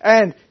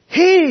 and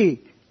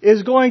he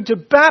is going to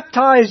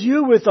baptize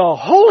you with the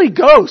Holy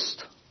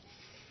Ghost.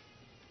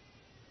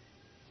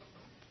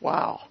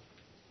 Wow.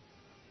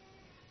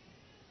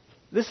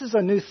 This is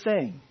a new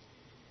thing.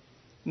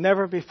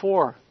 Never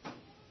before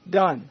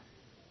done.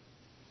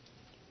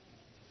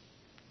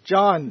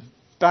 John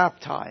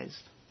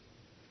baptized.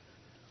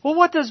 Well,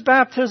 what does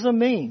baptism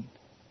mean?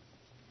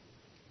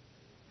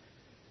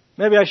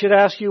 Maybe I should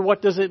ask you,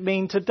 what does it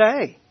mean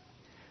today?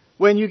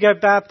 When you get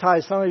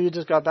baptized, some of you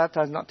just got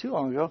baptized not too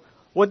long ago.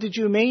 What did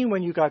you mean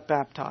when you got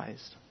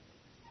baptized?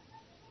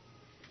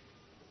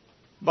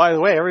 By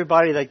the way,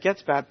 everybody that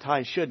gets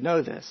baptized should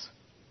know this.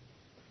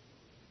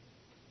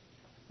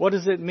 What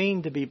does it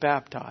mean to be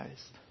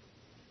baptized?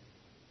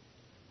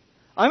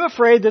 I'm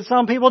afraid that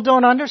some people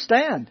don't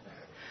understand.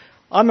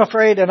 I'm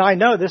afraid, and I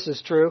know this is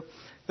true,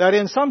 that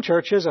in some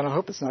churches, and I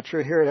hope it's not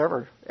true here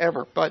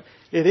ever, but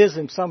it is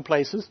in some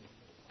places,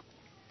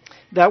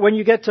 that when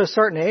you get to a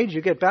certain age,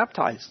 you get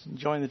baptized and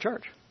join the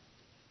church.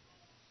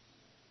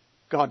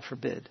 God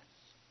forbid.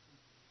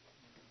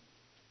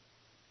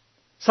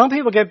 Some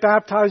people get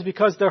baptized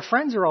because their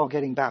friends are all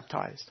getting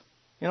baptized.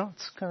 You know,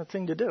 it's the kind of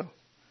thing to do.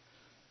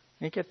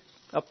 You get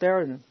up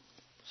there at a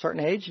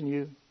certain age and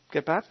you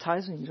get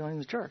baptized and you join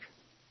the church.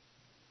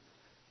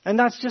 And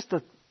that's just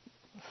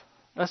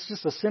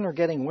a sinner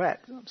getting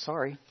wet. I'm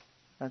sorry.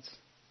 That's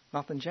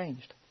nothing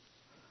changed.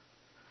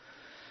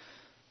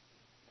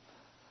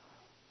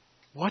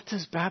 What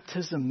does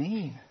baptism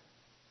mean?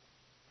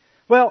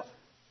 Well,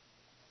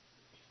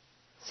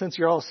 since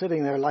you're all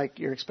sitting there like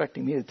you're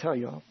expecting me to tell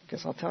you, I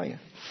guess I'll tell you.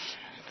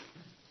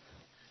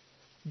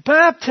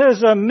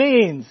 Baptism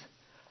means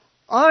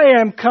I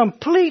am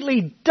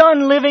completely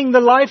done living the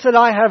life that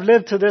I have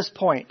lived to this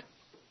point.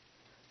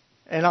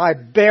 And I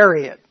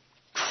bury it.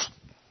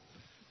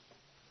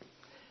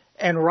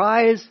 And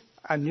rise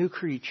a new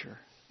creature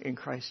in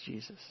Christ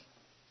Jesus.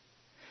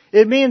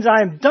 It means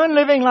I'm done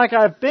living like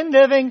I've been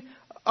living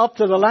up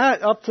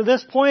to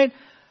this point.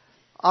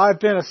 I've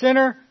been a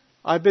sinner.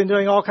 I've been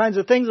doing all kinds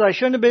of things I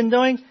shouldn't have been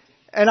doing.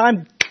 And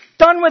I'm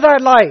done with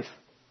that life.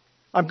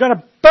 I'm going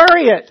to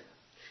bury it.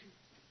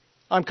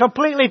 I'm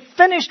completely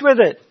finished with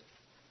it.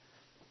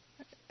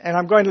 And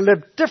I'm going to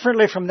live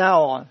differently from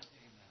now on.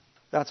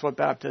 That's what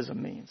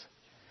baptism means.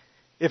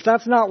 If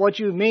that's not what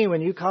you mean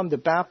when you come to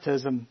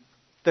baptism,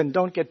 then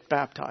don't get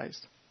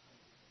baptized.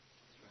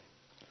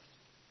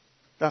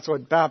 That's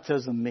what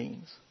baptism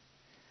means.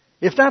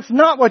 If that's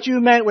not what you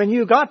meant when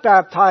you got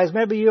baptized,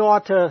 maybe you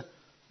ought to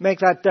make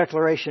that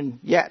declaration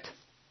yet.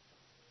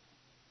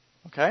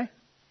 Okay?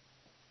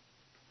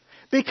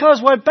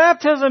 Because what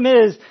baptism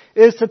is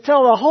to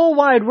tell the whole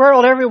wide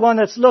world, everyone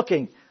that's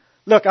looking,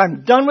 look,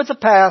 I'm done with the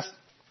past.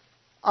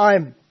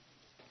 I'm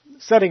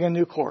setting a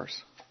new course.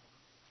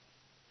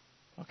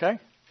 Okay?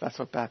 That's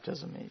what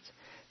baptism means.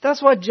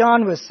 That's what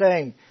John was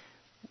saying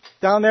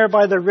down there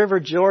by the River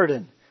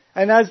Jordan.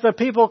 And as the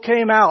people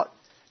came out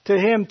to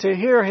him to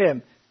hear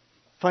him,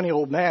 funny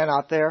old man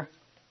out there,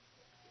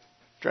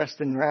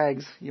 dressed in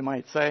rags, you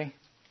might say,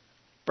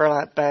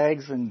 burlap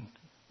bags and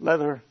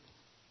leather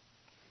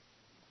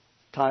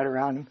tied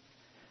around him.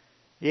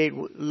 He ate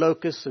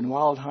locusts and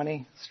wild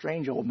honey.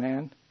 Strange old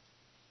man.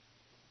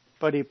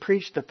 But he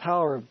preached the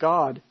power of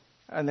God,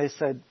 and they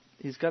said,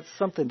 he's got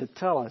something to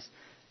tell us.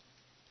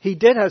 He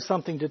did have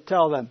something to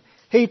tell them.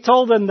 He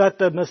told them that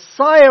the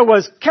Messiah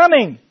was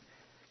coming.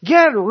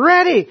 Get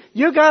ready.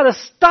 You got to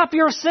stop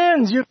your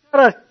sins. You've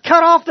got to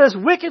cut off this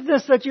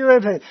wickedness that you're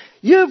in.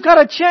 You've got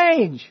to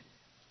change.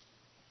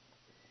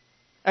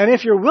 And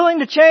if you're willing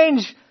to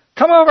change,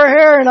 come over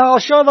here and I'll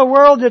show the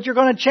world that you're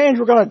going to change.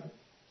 We're going to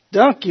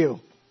dunk you.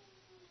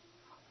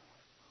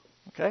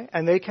 Okay?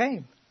 And they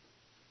came.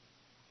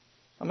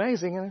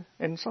 Amazing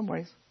in some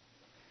ways.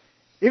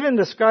 Even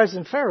the scribes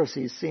and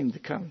Pharisees seemed to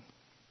come.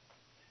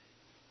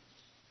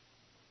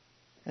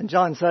 And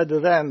John said to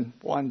them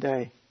one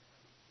day,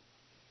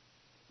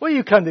 what do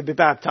you come to be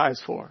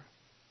baptized for?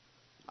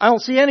 I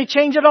don't see any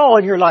change at all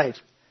in your life.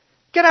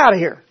 Get out of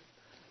here.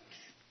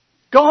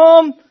 Go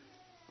home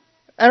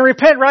and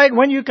repent right. And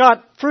when you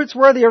got fruits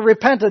worthy of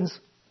repentance,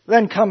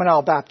 then come and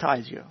I'll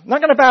baptize you. I'm not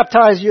going to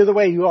baptize you the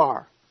way you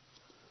are.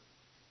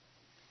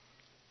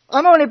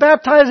 I'm only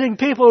baptizing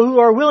people who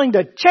are willing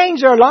to change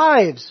their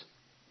lives.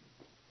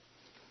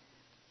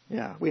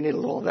 Yeah, we need a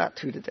little of that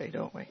too today,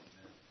 don't we?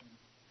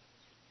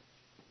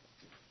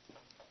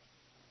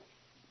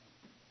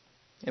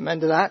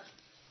 Amen to that?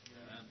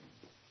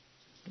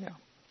 Yeah.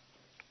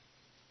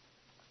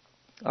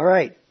 All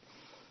right.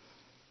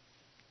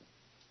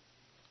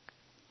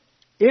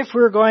 If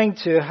we're going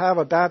to have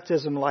a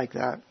baptism like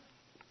that,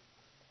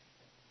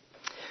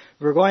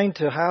 we're going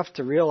to have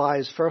to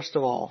realize, first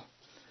of all,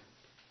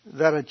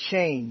 that a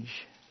change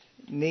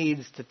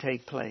needs to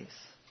take place.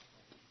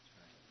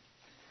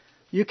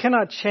 You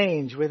cannot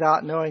change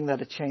without knowing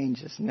that a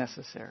change is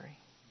necessary.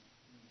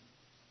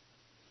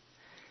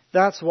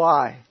 That's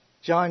why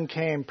John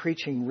came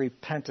preaching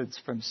repentance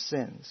from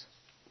sins.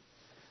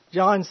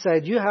 John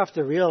said, you have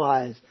to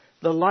realize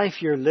the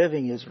life you're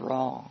living is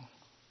wrong.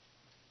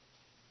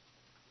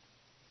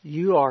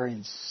 You are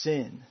in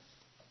sin.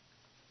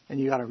 And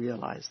you got to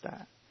realize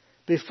that.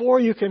 Before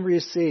you can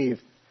receive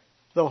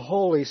the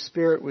Holy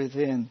Spirit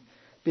within,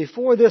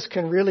 before this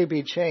can really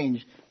be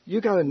changed, you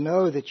got to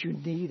know that you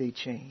need a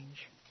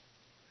change.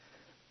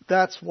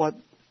 That's what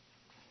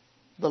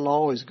the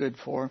law is good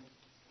for.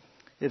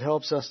 It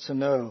helps us to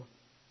know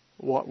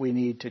what we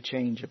need to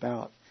change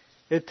about.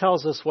 It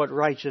tells us what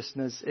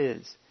righteousness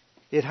is.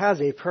 It has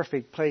a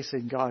perfect place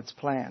in God's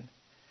plan.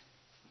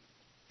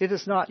 It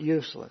is not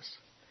useless.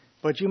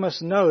 But you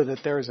must know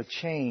that there is a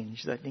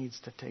change that needs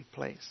to take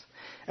place.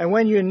 And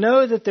when you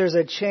know that there's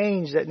a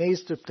change that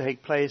needs to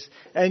take place,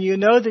 and you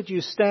know that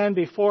you stand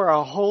before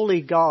a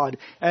holy God,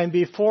 and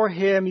before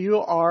Him you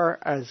are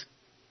as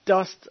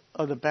dust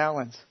of the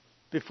balance.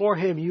 Before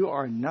Him you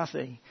are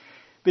nothing.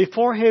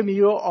 Before Him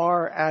you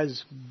are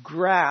as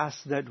grass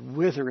that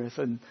withereth,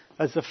 and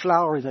as the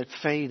flower that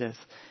fadeth.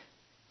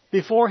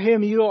 Before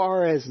Him you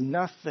are as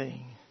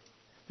nothing.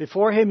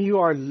 Before Him you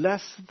are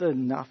less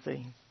than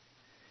nothing.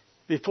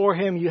 Before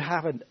Him you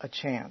haven't a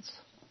chance.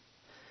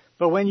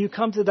 But when you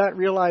come to that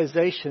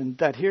realization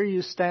that here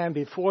you stand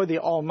before the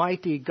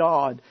Almighty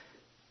God,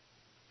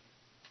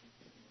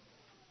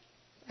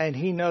 and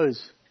He knows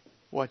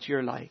what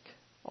you're like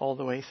all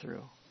the way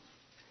through.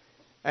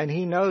 And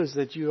He knows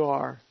that you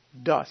are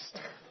dust.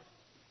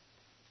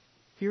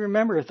 He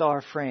remembereth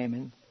our frame,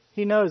 and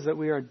He knows that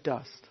we are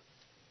dust.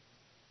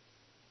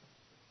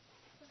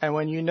 And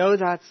when you know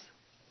that's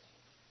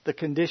the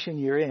condition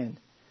you're in,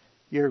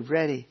 you're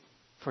ready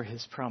for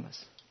His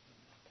promise.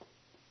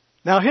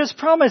 Now His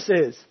promise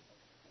is,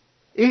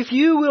 if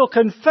you will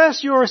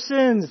confess your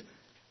sins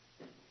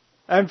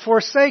and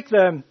forsake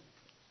them,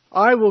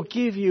 I will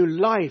give you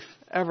life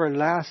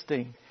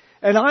everlasting.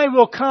 And I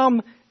will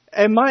come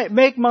and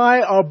make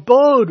my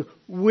abode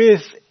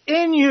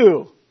within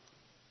you.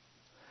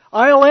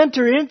 I'll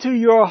enter into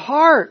your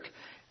heart.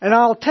 And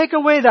I'll take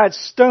away that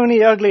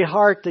stony, ugly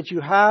heart that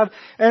you have.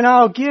 And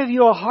I'll give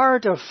you a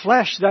heart of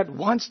flesh that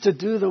wants to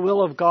do the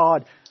will of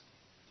God.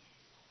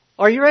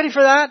 Are you ready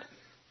for that?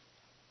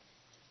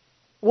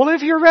 Well,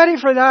 if you're ready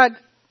for that,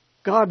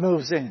 God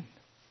moves in.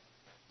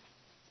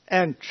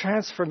 And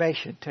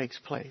transformation takes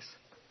place.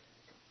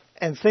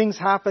 And things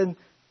happen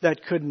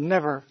that could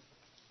never,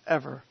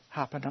 ever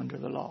happen under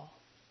the law.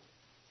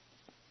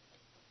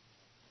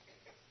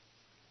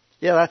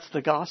 Yeah, that's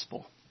the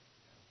gospel.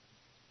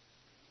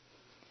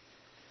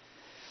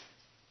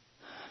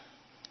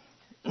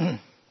 I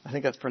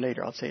think that's for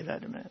later. I'll say that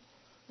in a minute.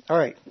 All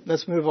right,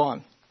 let's move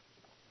on.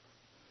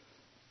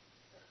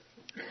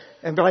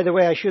 And by the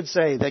way, I should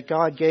say that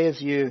God gave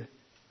you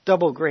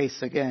double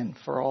grace again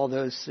for all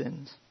those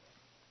sins.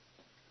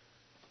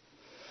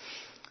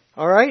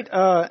 All right,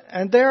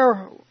 and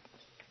there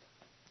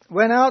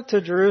went out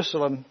to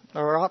Jerusalem,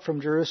 or out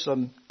from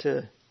Jerusalem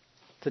to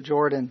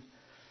Jordan.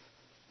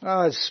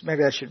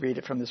 Maybe I should read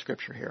it from the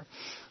scripture here.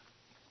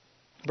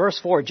 Verse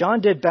 4, John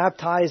did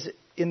baptize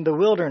in the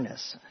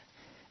wilderness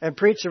and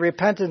preach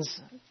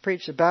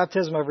the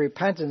baptism of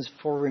repentance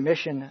for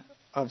remission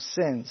of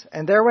sins.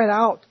 And there went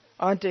out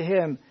unto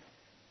him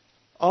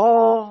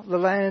all the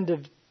land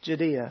of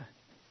Judea,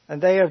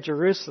 and they of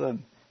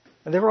Jerusalem,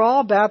 and they were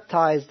all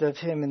baptized of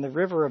him in the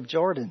river of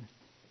Jordan,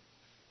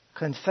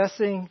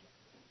 confessing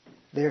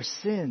their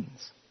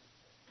sins.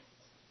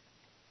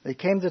 They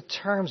came to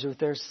terms with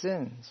their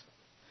sins.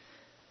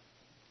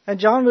 And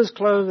John was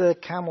clothed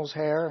with camel's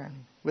hair,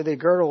 and with a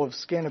girdle of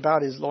skin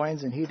about his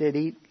loins, and he did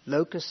eat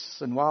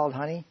locusts and wild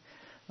honey.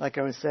 Like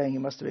I was saying, he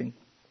must have been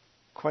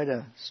quite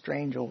a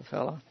strange old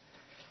fellow.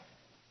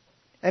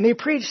 And he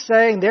preached,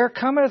 saying, There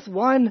cometh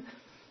one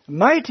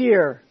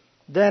mightier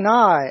than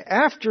I,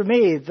 after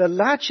me, the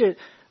latchet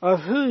of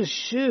whose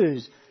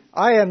shoes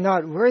I am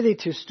not worthy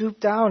to stoop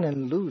down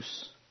and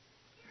loose.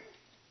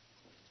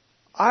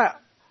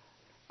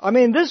 I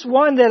mean, this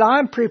one that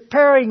I'm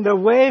preparing the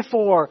way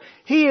for,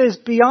 he is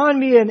beyond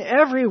me in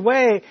every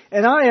way,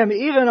 and I am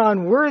even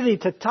unworthy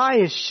to tie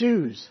his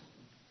shoes.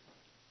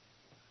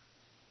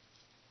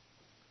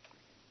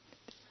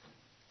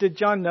 Did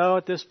John know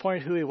at this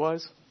point who he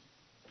was?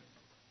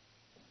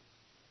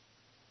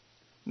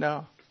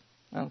 No,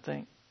 I don't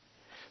think.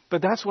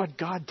 But that's what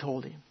God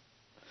told him.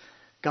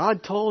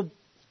 God told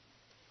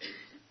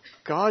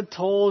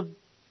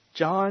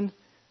John,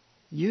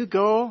 you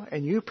go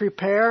and you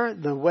prepare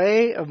the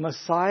way of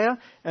Messiah,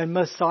 and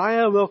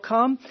Messiah will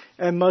come,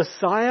 and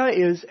Messiah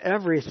is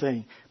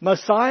everything.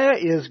 Messiah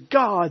is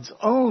God's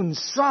own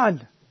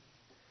Son.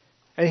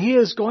 And He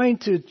is going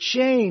to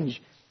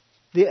change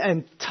the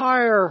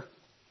entire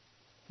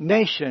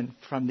nation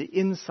from the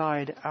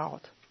inside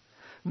out.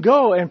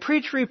 Go and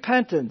preach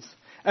repentance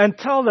and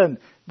tell them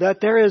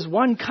that there is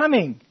one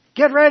coming.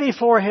 Get ready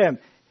for Him,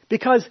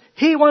 because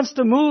He wants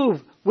to move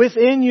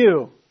within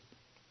you.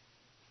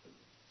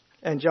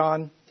 And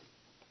John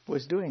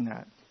was doing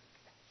that.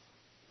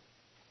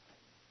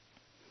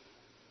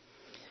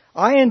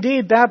 I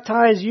indeed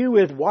baptize you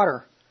with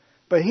water,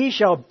 but He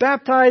shall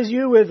baptize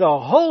you with the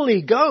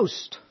Holy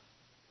Ghost.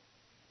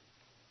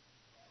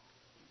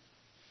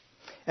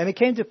 And it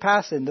came to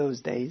pass in those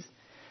days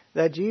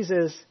that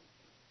Jesus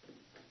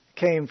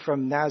came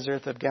from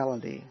Nazareth of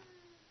Galilee.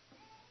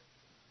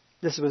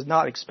 This was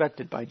not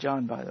expected by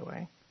John, by the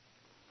way.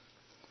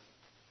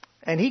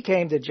 And he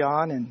came to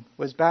John and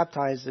was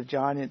baptized of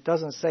John. It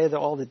doesn't say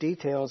all the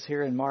details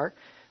here in Mark,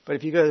 but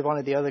if you go to one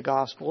of the other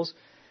Gospels,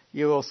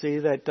 you will see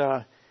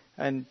that.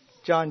 And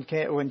John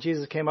came, when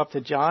Jesus came up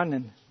to John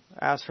and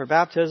asked for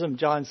baptism,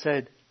 John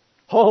said,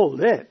 "Hold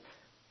it!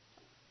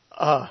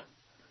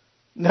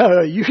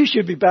 No, you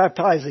should be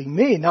baptizing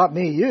me, not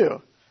me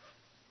you."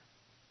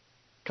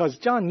 Because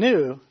John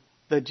knew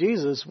that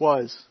Jesus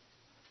was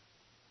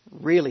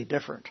really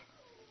different.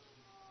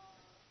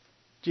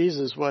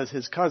 Jesus was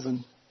his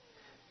cousin.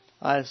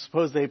 I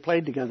suppose they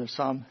played together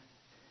some.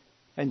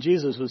 And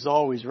Jesus was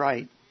always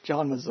right.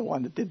 John was the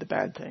one that did the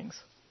bad things.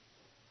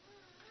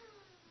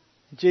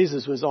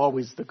 Jesus was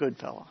always the good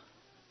fellow.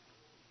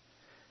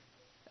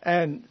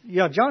 And,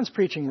 John's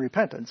preaching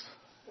repentance.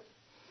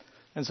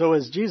 And so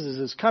as Jesus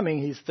is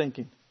coming, he's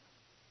thinking,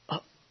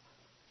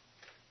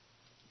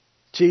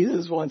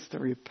 Jesus wants to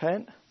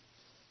repent?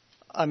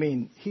 I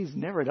mean, he's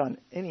never done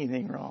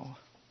anything wrong.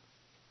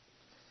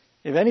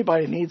 If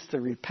anybody needs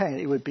to repent,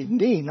 it would be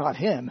me, not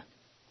him.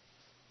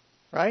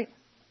 Right?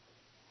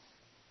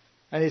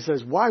 And he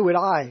says, why would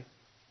I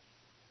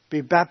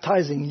be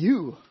baptizing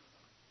you?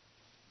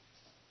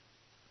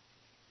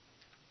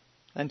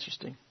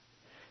 Interesting.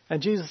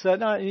 And Jesus said,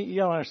 no, you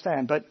don't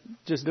understand, but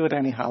just do it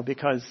anyhow,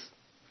 because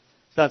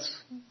there's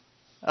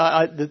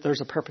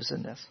a purpose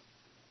in this.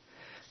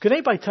 Could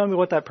anybody tell me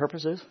what that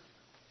purpose is?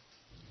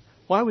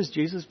 Why was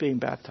Jesus being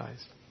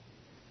baptized?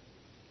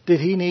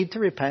 Did he need to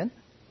repent?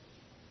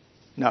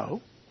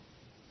 No.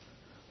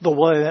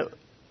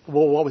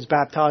 What was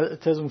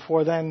baptism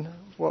for then?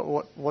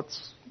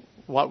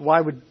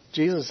 Why would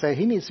Jesus say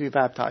he needs to be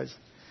baptized?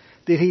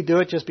 Did he do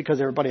it just because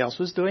everybody else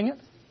was doing it?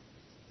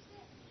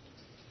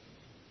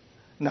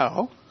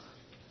 No.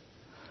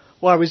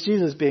 Why was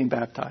Jesus being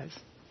baptized?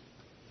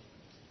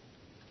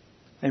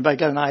 Anybody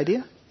got an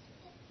idea?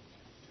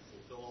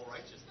 Fulfill all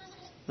righteousness.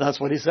 That's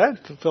what he said,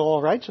 fulfill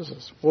all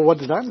righteousness. Well, what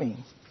does that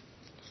mean?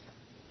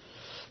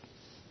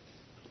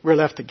 We're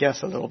left to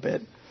guess a little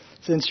bit.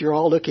 Since you're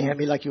all looking at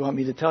me like you want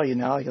me to tell you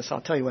now, I guess I'll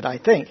tell you what I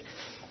think.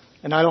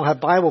 And I don't have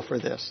Bible for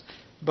this,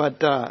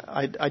 but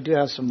I do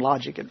have some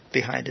logic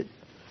behind it.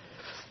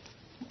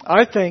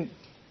 I think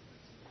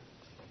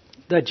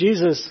that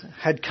Jesus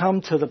had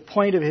come to the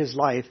point of his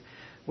life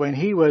when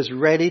he was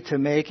ready to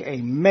make a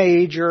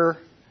major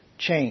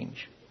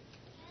change.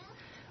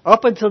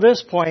 Up until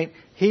this point,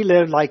 he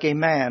lived like a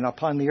man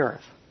upon the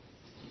earth.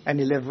 And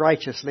he lived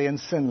righteously and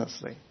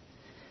sinlessly.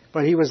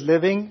 But he was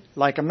living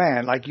like a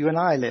man, like you and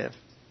I live.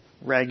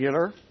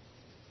 Regular,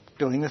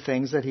 doing the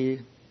things that he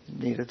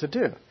needed to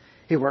do.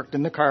 He worked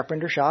in the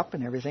carpenter shop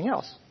and everything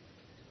else.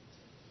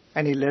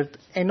 And he lived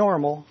a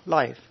normal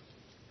life.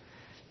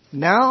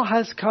 Now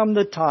has come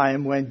the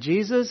time when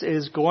Jesus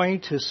is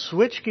going to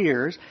switch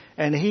gears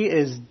and he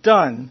is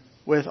done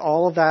with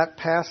all of that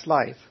past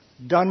life.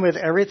 Done with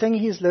everything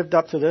he's lived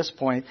up to this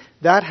point.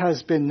 That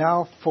has been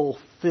now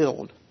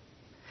fulfilled.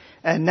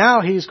 And now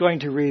he's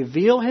going to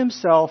reveal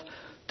himself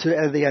to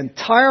the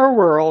entire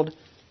world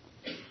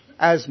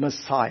as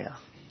Messiah.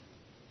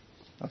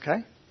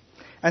 Okay?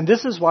 And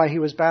this is why he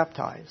was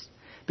baptized.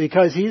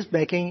 Because he's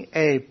making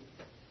a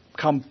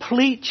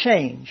complete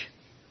change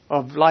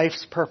of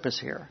life's purpose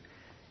here.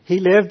 He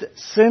lived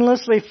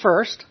sinlessly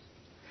first.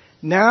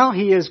 Now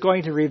he is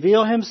going to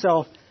reveal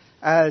himself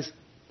as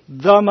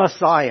the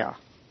Messiah.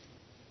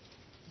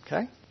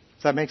 Okay?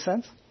 Does that make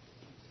sense?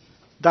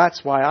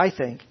 That's why I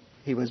think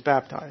he was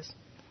baptized.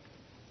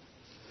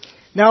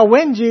 Now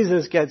when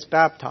Jesus gets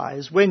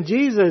baptized, when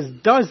Jesus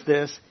does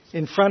this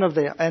in front of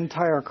the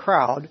entire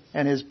crowd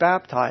and is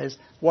baptized,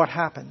 what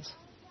happens?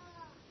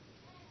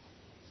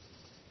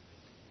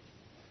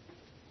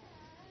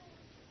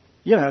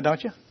 You know,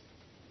 don't you?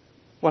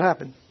 What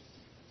happened?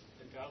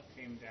 The dove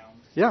came down.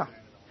 Yeah.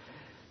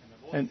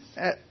 And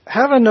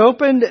heaven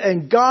opened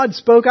and God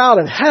spoke out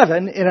of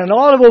heaven in an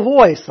audible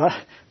voice.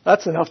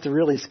 That's enough to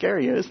really scare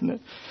you, isn't it?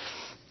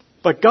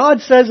 But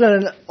God says in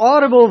an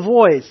audible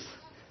voice,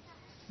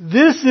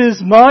 "This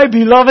is my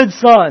beloved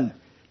Son.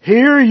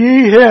 Hear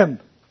ye him."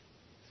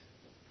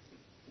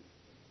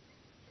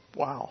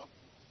 Wow.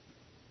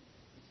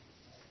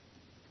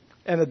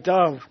 And a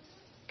dove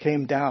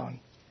came down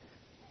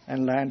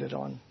and landed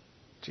on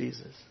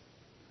Jesus.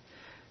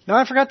 Now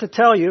I forgot to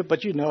tell you,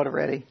 but you know it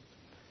already,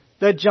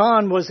 that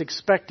John was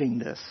expecting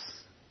this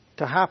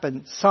to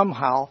happen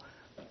somehow.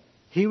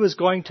 He was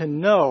going to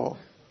know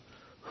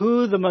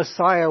who the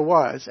Messiah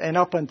was. And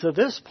up until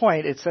this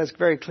point, it says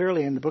very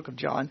clearly in the book of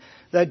John,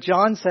 that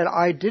John said,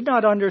 "I did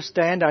not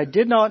understand. I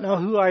did not know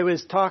who I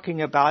was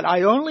talking about.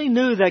 I only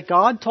knew that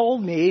God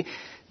told me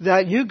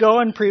that you go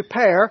and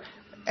prepare.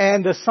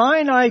 And the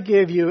sign I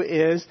give you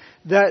is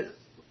that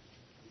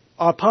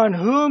upon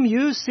whom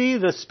you see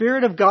the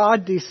Spirit of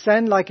God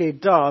descend like a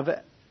dove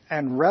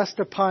and rest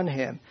upon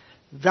him,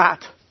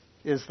 that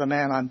is the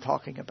man I'm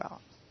talking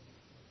about."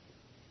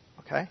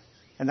 Okay?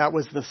 And that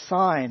was the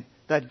sign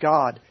that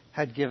God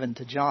had given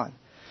to John.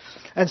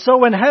 And so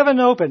when heaven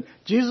opened,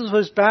 Jesus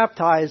was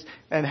baptized,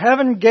 and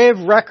heaven gave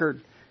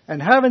record,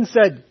 and heaven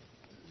said,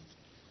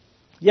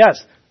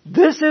 "Yes,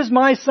 this is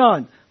my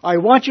Son. I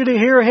want you to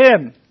hear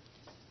him.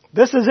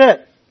 This is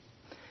it."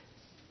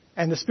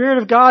 And the Spirit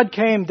of God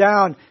came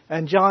down,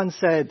 and John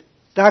said,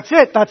 "That's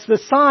it. That's the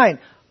sign.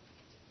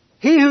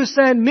 He who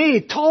sent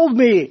me told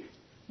me,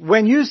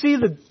 when you see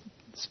the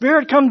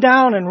Spirit come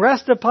down and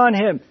rest upon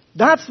him,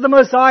 that's the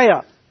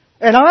Messiah.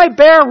 And I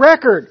bear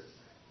record.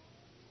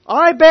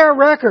 I bear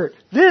record.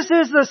 This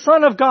is the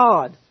Son of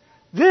God.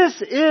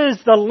 This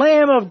is the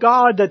Lamb of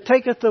God that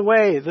taketh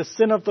away the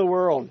sin of the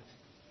world."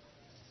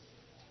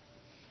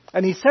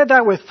 And he said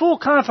that with full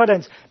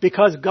confidence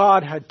because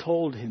God had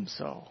told him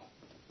so.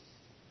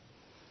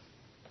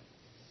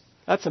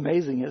 That's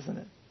amazing, isn't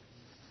it?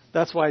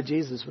 That's why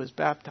Jesus was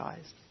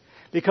baptized.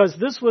 Because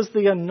this was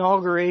the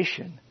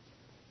inauguration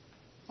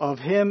of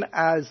him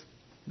as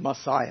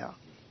Messiah.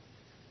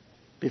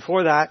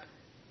 Before that,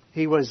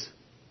 he was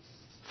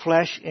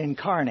flesh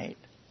incarnate,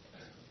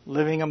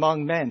 living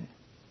among men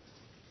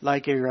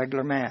like a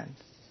regular man.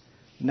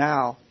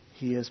 Now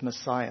he is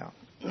Messiah.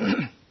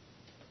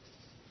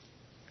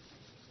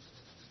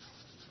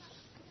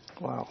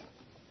 Wow.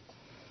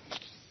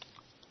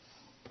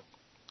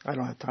 I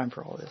don't have time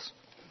for all this.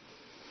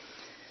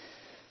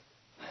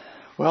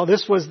 Well,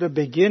 this was the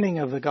beginning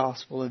of the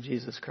gospel of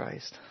Jesus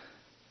Christ.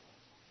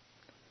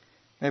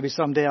 Maybe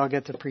someday I'll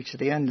get to preach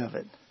the end of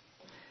it.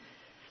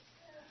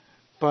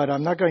 But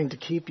I'm not going to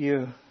keep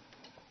you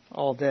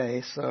all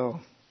day,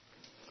 so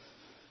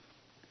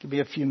give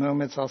me a few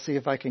moments. I'll see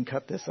if I can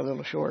cut this a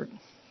little short.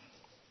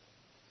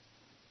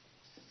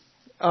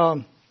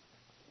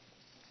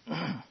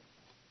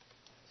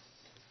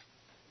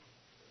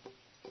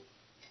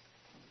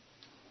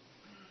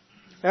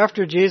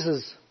 After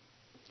Jesus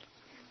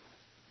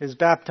is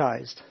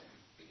baptized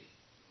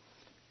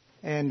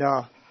and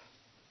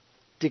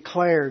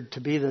declared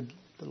to be the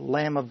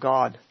Lamb of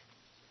God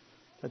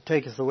that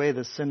taketh away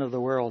the sin of the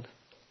world,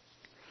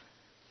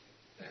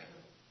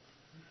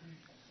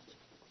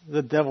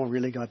 the devil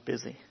really got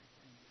busy.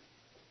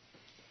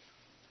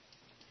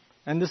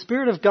 And the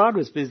Spirit of God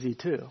was busy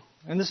too.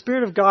 And the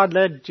Spirit of God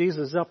led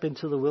Jesus up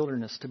into the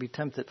wilderness to be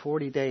tempted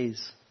 40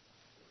 days.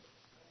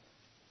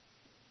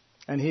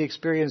 And he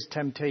experienced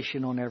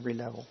temptation on every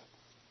level.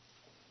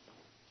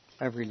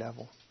 Every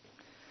level.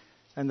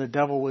 And the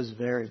devil was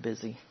very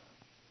busy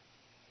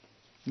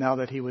now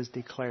that he was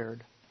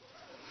declared.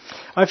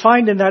 I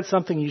find in that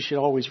something you should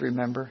always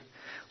remember.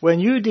 When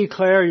you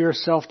declare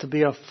yourself to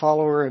be a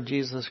follower of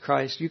Jesus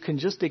Christ, you can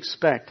just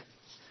expect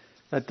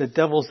that the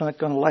devil's not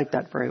going to like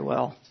that very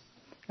well.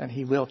 And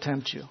he will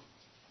tempt you.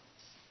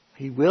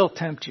 He will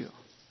tempt you.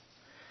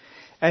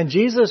 And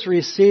Jesus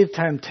received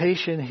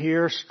temptation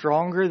here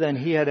stronger than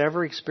he had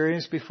ever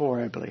experienced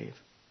before, I believe.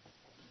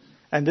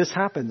 And this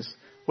happens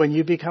when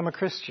you become a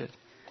Christian.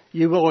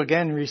 You will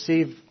again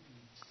receive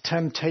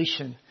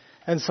temptation.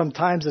 And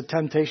sometimes the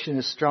temptation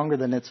is stronger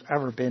than it's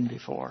ever been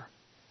before.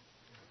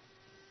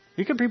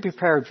 You can be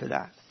prepared for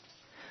that.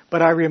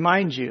 But I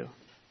remind you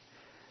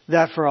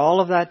that for all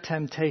of that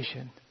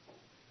temptation,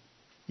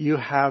 you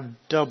have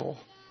double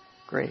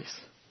grace.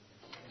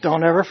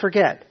 Don't ever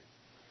forget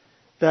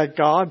that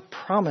God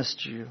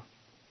promised you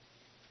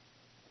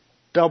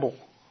double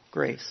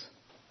grace.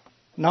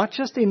 Not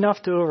just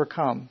enough to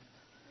overcome,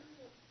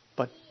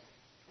 but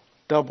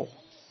double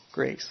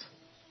grace.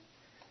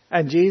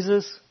 And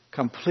Jesus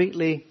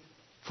completely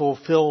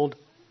fulfilled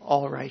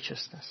all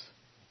righteousness.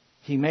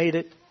 He made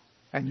it,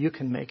 and you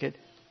can make it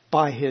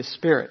by His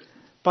Spirit.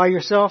 By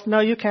yourself, no,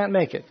 you can't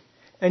make it.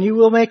 And you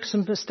will make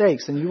some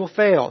mistakes, and you will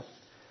fail.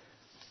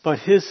 But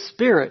His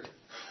Spirit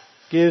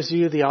gives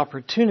you the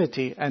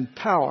opportunity and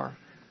power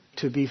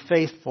to be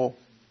faithful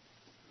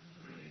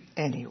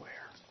anywhere.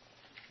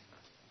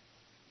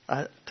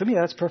 To me,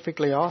 that's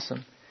perfectly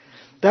awesome.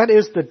 That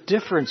is the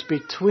difference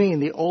between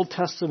the Old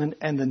Testament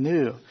and the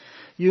New.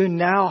 You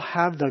now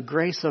have the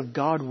grace of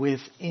God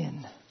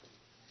within.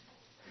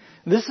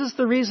 This is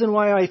the reason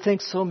why I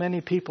think so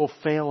many people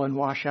fail and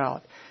wash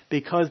out.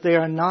 Because they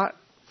are not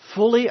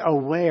fully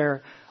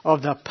aware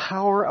of the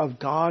power of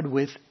God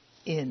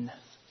within.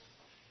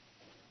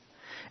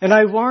 And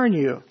I warn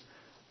you,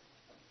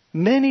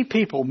 many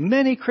people,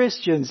 many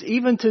Christians,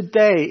 even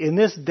today, in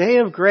this day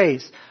of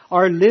grace,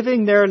 are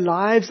living their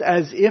lives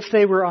as if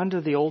they were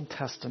under the Old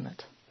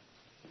Testament.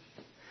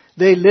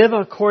 They live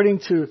according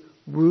to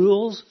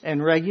rules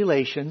and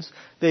regulations.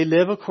 They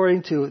live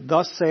according to,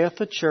 thus saith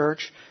the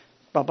church,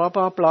 blah, blah,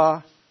 blah,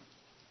 blah.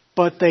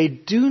 But they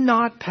do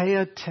not pay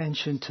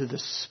attention to the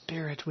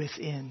Spirit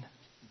within.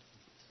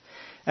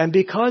 And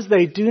because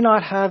they do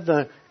not have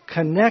the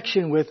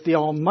connection with the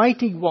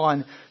Almighty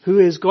One who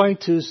is going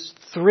to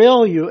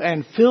thrill you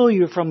and fill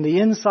you from the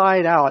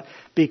inside out,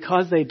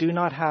 because they do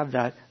not have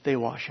that, they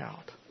wash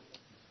out.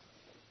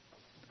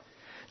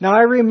 Now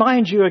I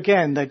remind you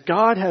again that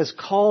God has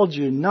called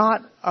you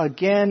not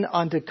again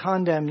unto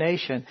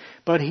condemnation,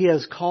 but He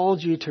has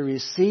called you to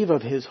receive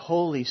of His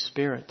Holy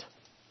Spirit.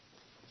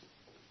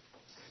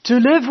 To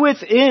live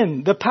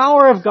within the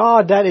power of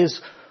God that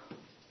is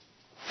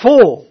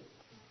full,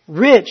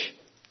 rich,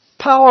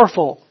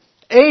 powerful,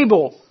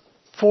 able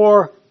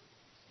for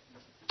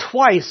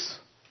twice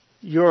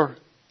your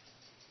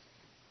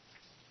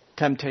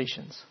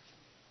temptations.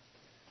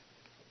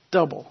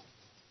 Double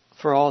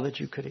for all that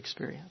you could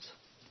experience.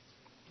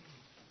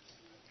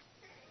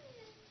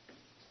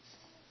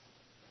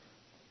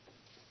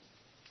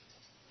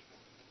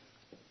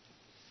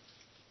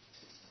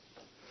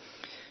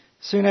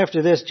 Soon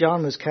after this,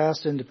 John was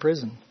cast into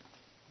prison.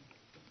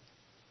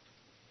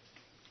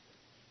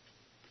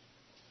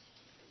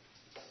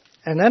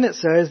 And then it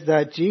says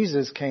that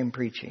Jesus came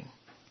preaching.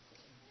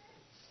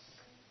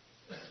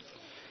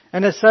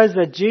 And it says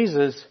that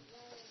Jesus...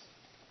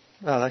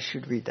 Well, I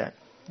should read that.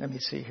 Let me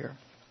see here.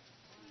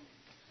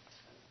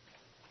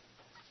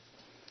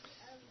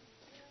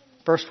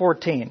 Verse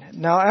 14.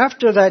 Now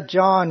after that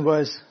John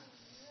was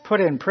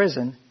put in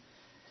prison,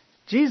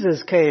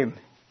 Jesus came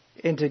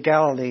into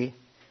Galilee,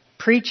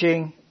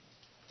 preaching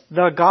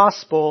the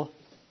gospel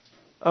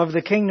of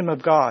the kingdom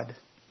of God.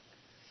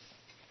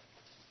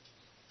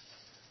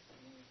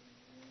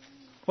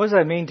 What does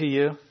that mean to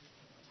you?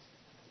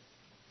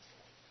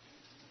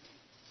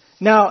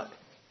 Now,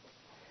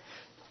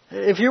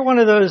 if you're one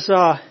of those,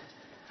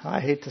 I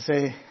hate to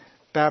say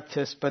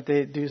Baptists, but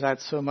they do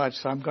that so much,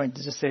 so I'm going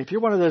to just say, if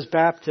you're one of those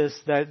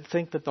Baptists that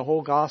think that the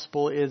whole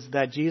gospel is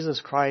that Jesus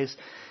Christ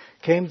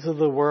came to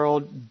the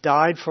world,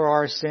 died for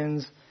our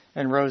sins,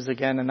 and rose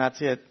again, and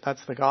that's it.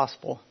 That's the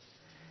gospel.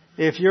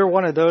 If you're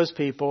one of those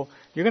people,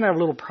 you're going to have a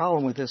little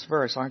problem with this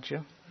verse, aren't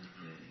you?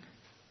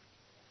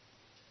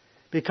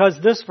 Because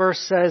this verse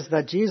says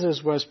that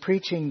Jesus was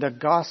preaching the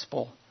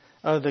gospel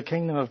of the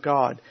kingdom of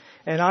God.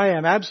 And I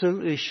am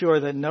absolutely sure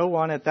that no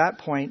one at that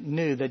point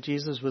knew that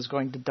Jesus was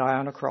going to die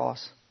on a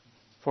cross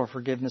for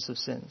forgiveness of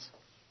sins.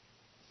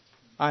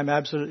 I'm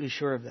absolutely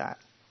sure of that.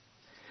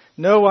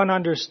 No one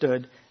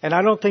understood, and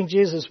I don't think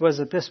Jesus was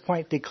at this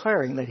point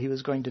declaring that He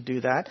was going to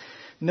do that.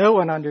 No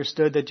one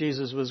understood that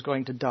Jesus was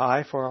going to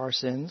die for our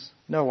sins.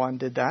 No one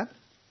did that.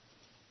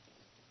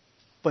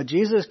 But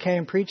Jesus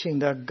came preaching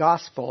the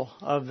gospel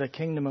of the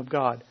kingdom of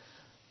God.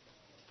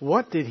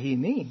 What did He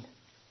mean?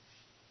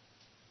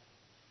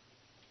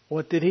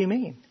 What did He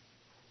mean?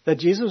 That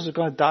Jesus was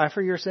going to die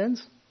for your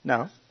sins?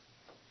 No.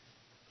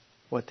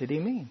 What did He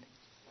mean?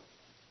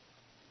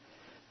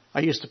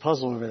 I used to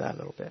puzzle over that a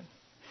little bit.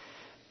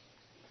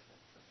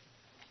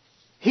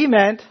 he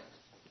meant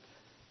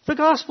the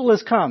gospel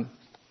has come.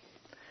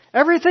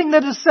 Everything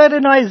that is said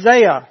in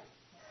Isaiah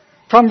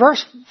from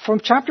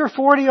chapter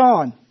 40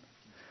 on,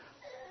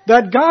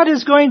 that God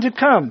is going to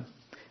come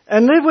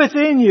and live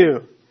within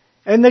you,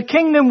 and the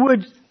kingdom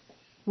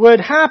would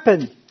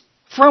happen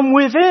from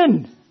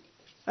within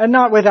and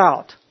not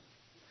without.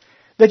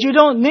 That you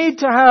don't need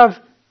to have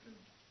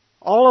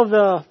all of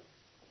the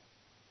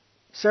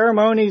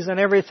ceremonies and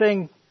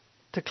everything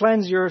to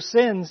cleanse your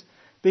sins,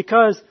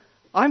 because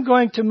I'm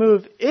going to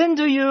move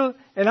into you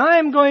and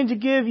I'm going to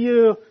give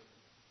you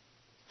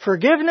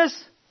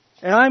forgiveness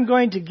and I'm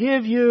going to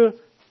give you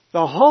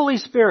the Holy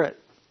Spirit.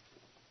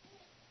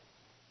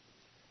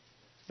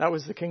 That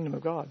was the kingdom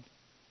of God.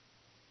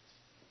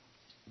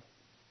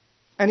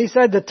 And he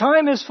said, the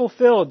time is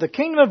fulfilled. The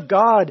kingdom of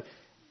God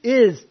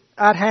is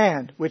at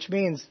hand, which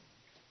means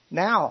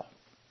now.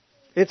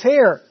 It's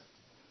here.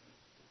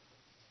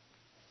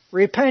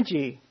 Repent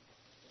ye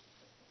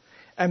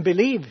and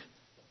believe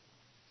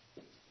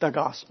the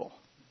gospel.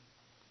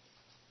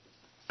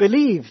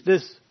 Believe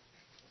this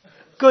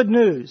good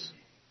news.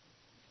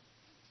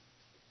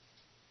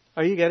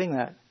 Are you getting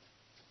that?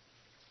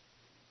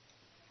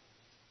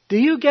 Do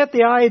you get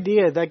the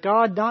idea that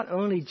God not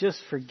only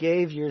just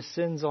forgave your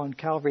sins on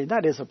Calvary?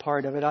 That is a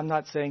part of it. I'm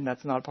not saying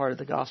that's not part of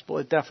the gospel.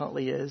 It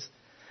definitely is.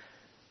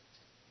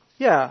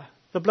 Yeah,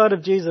 the blood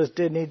of Jesus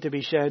did need to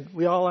be shed.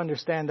 We all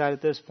understand that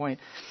at this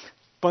point.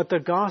 But the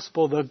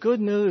gospel, the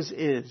good news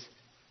is,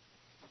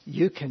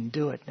 you can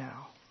do it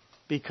now.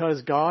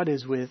 Because God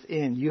is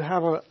within. You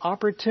have an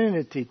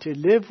opportunity to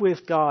live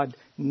with God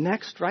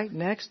right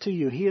next to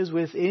you. He is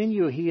within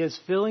you. He is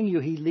filling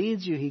you. He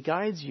leads you. He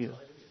guides you.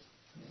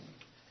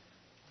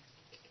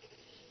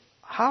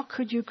 How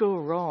could you go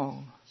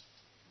wrong?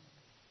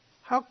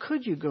 How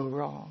could you go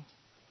wrong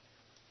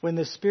when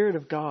the Spirit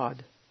of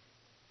God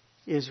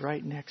is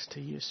right next to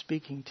you,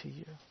 speaking to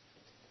you?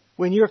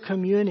 When you're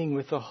communing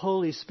with the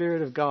Holy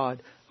Spirit of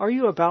God, are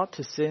you about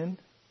to sin?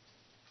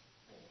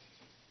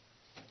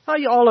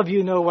 All of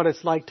you know what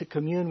it's like to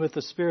commune with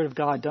the Spirit of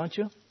God, don't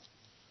you?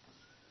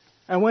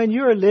 And when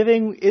you're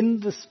living in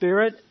the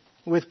Spirit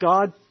with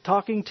God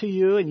talking to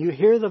you and you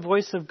hear the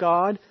voice of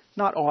God,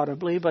 not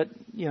audibly, but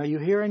you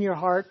hear in your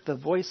heart the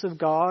voice of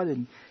God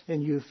and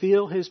you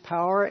feel His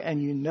power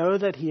and you know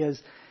that He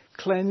has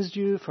cleansed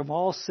you from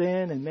all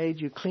sin and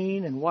made you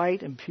clean and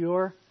white and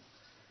pure.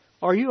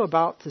 Are you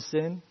about to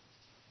sin?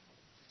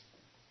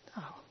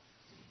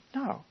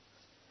 No.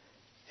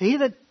 He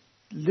that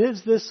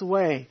lives this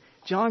way,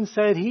 John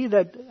said, he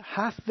that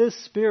hath this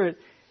Spirit,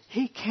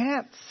 he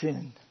can't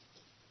sin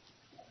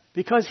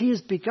because he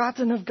is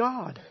begotten of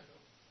God.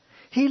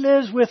 He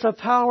lives with a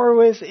power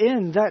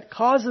within that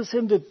causes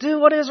him to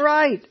do what is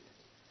right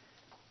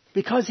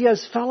because he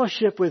has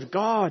fellowship with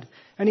God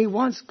and he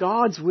wants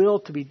God's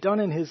will to be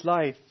done in his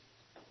life.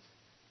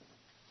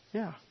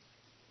 Yeah.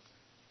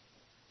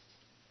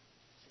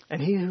 And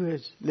he who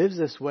lives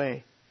this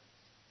way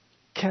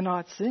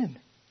cannot sin.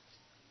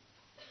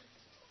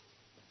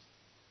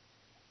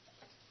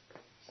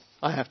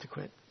 I have to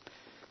quit.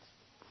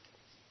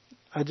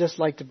 I'd just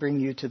like to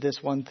bring you to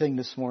this one thing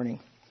this morning.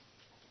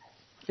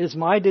 It's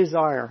my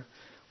desire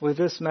with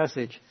this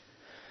message,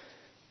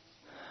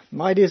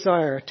 my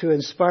desire to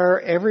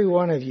inspire every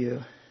one of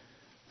you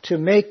to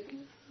make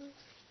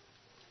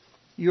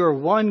your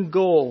one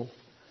goal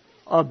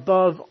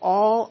above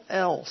all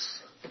else,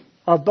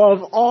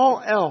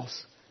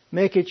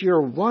 make it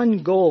your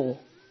one goal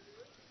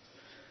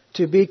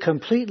to be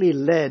completely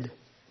led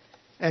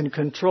and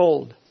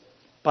controlled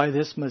by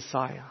this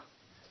Messiah.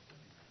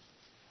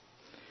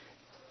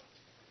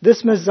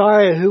 This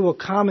Messiah who will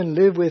come and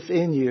live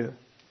within you.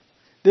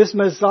 This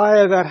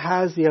Messiah that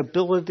has the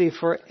ability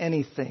for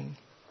anything.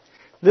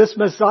 This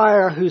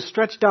Messiah who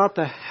stretched out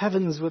the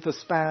heavens with a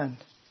span.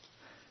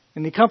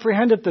 And He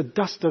comprehended the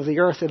dust of the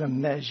earth in a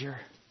measure.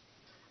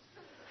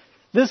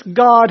 This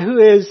God who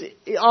is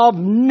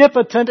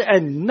omnipotent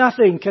and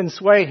nothing can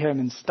sway Him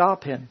and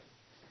stop Him.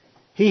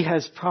 He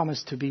has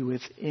promised to be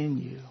within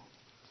you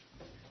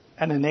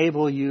and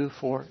enable you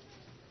for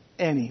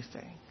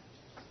anything.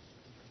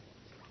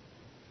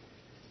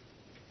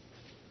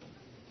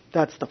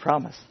 That's the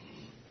promise.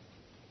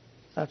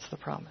 That's the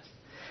promise.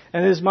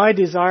 And it is my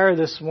desire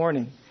this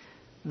morning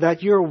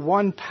that your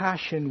one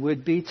passion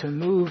would be to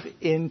move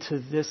into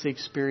this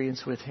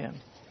experience with Him.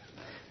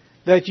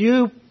 That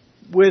you,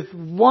 with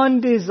one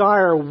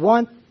desire,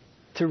 want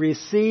to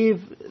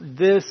receive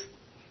this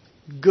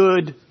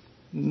good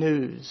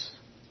news.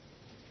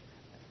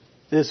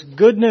 This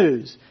good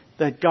news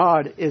that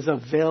God is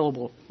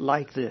available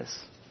like this.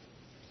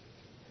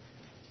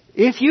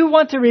 If you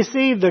want to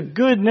receive the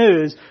good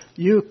news,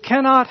 you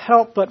cannot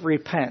help but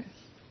repent.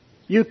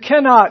 You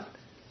cannot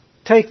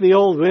take the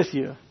old with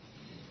you.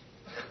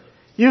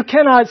 You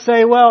cannot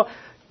say, well,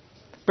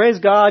 praise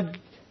God,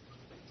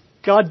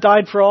 God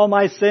died for all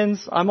my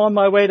sins, I'm on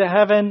my way to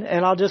heaven,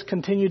 and I'll just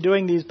continue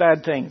doing these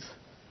bad things.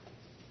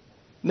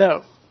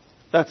 No,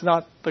 that's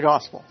not the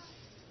gospel.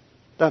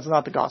 That's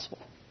not the gospel.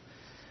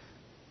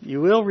 You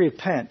will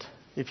repent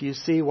if you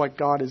see what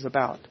God is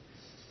about.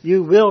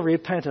 you will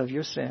repent of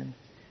your sin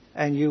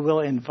and you will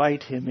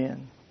invite him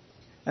in.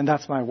 And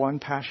that's my one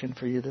passion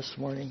for you this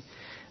morning.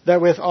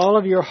 That with all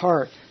of your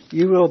heart,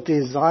 you will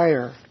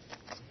desire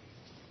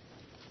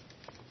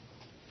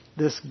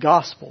this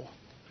gospel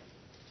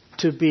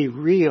to be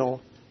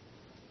real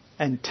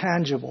and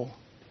tangible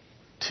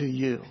to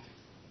you.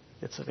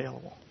 It's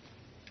available.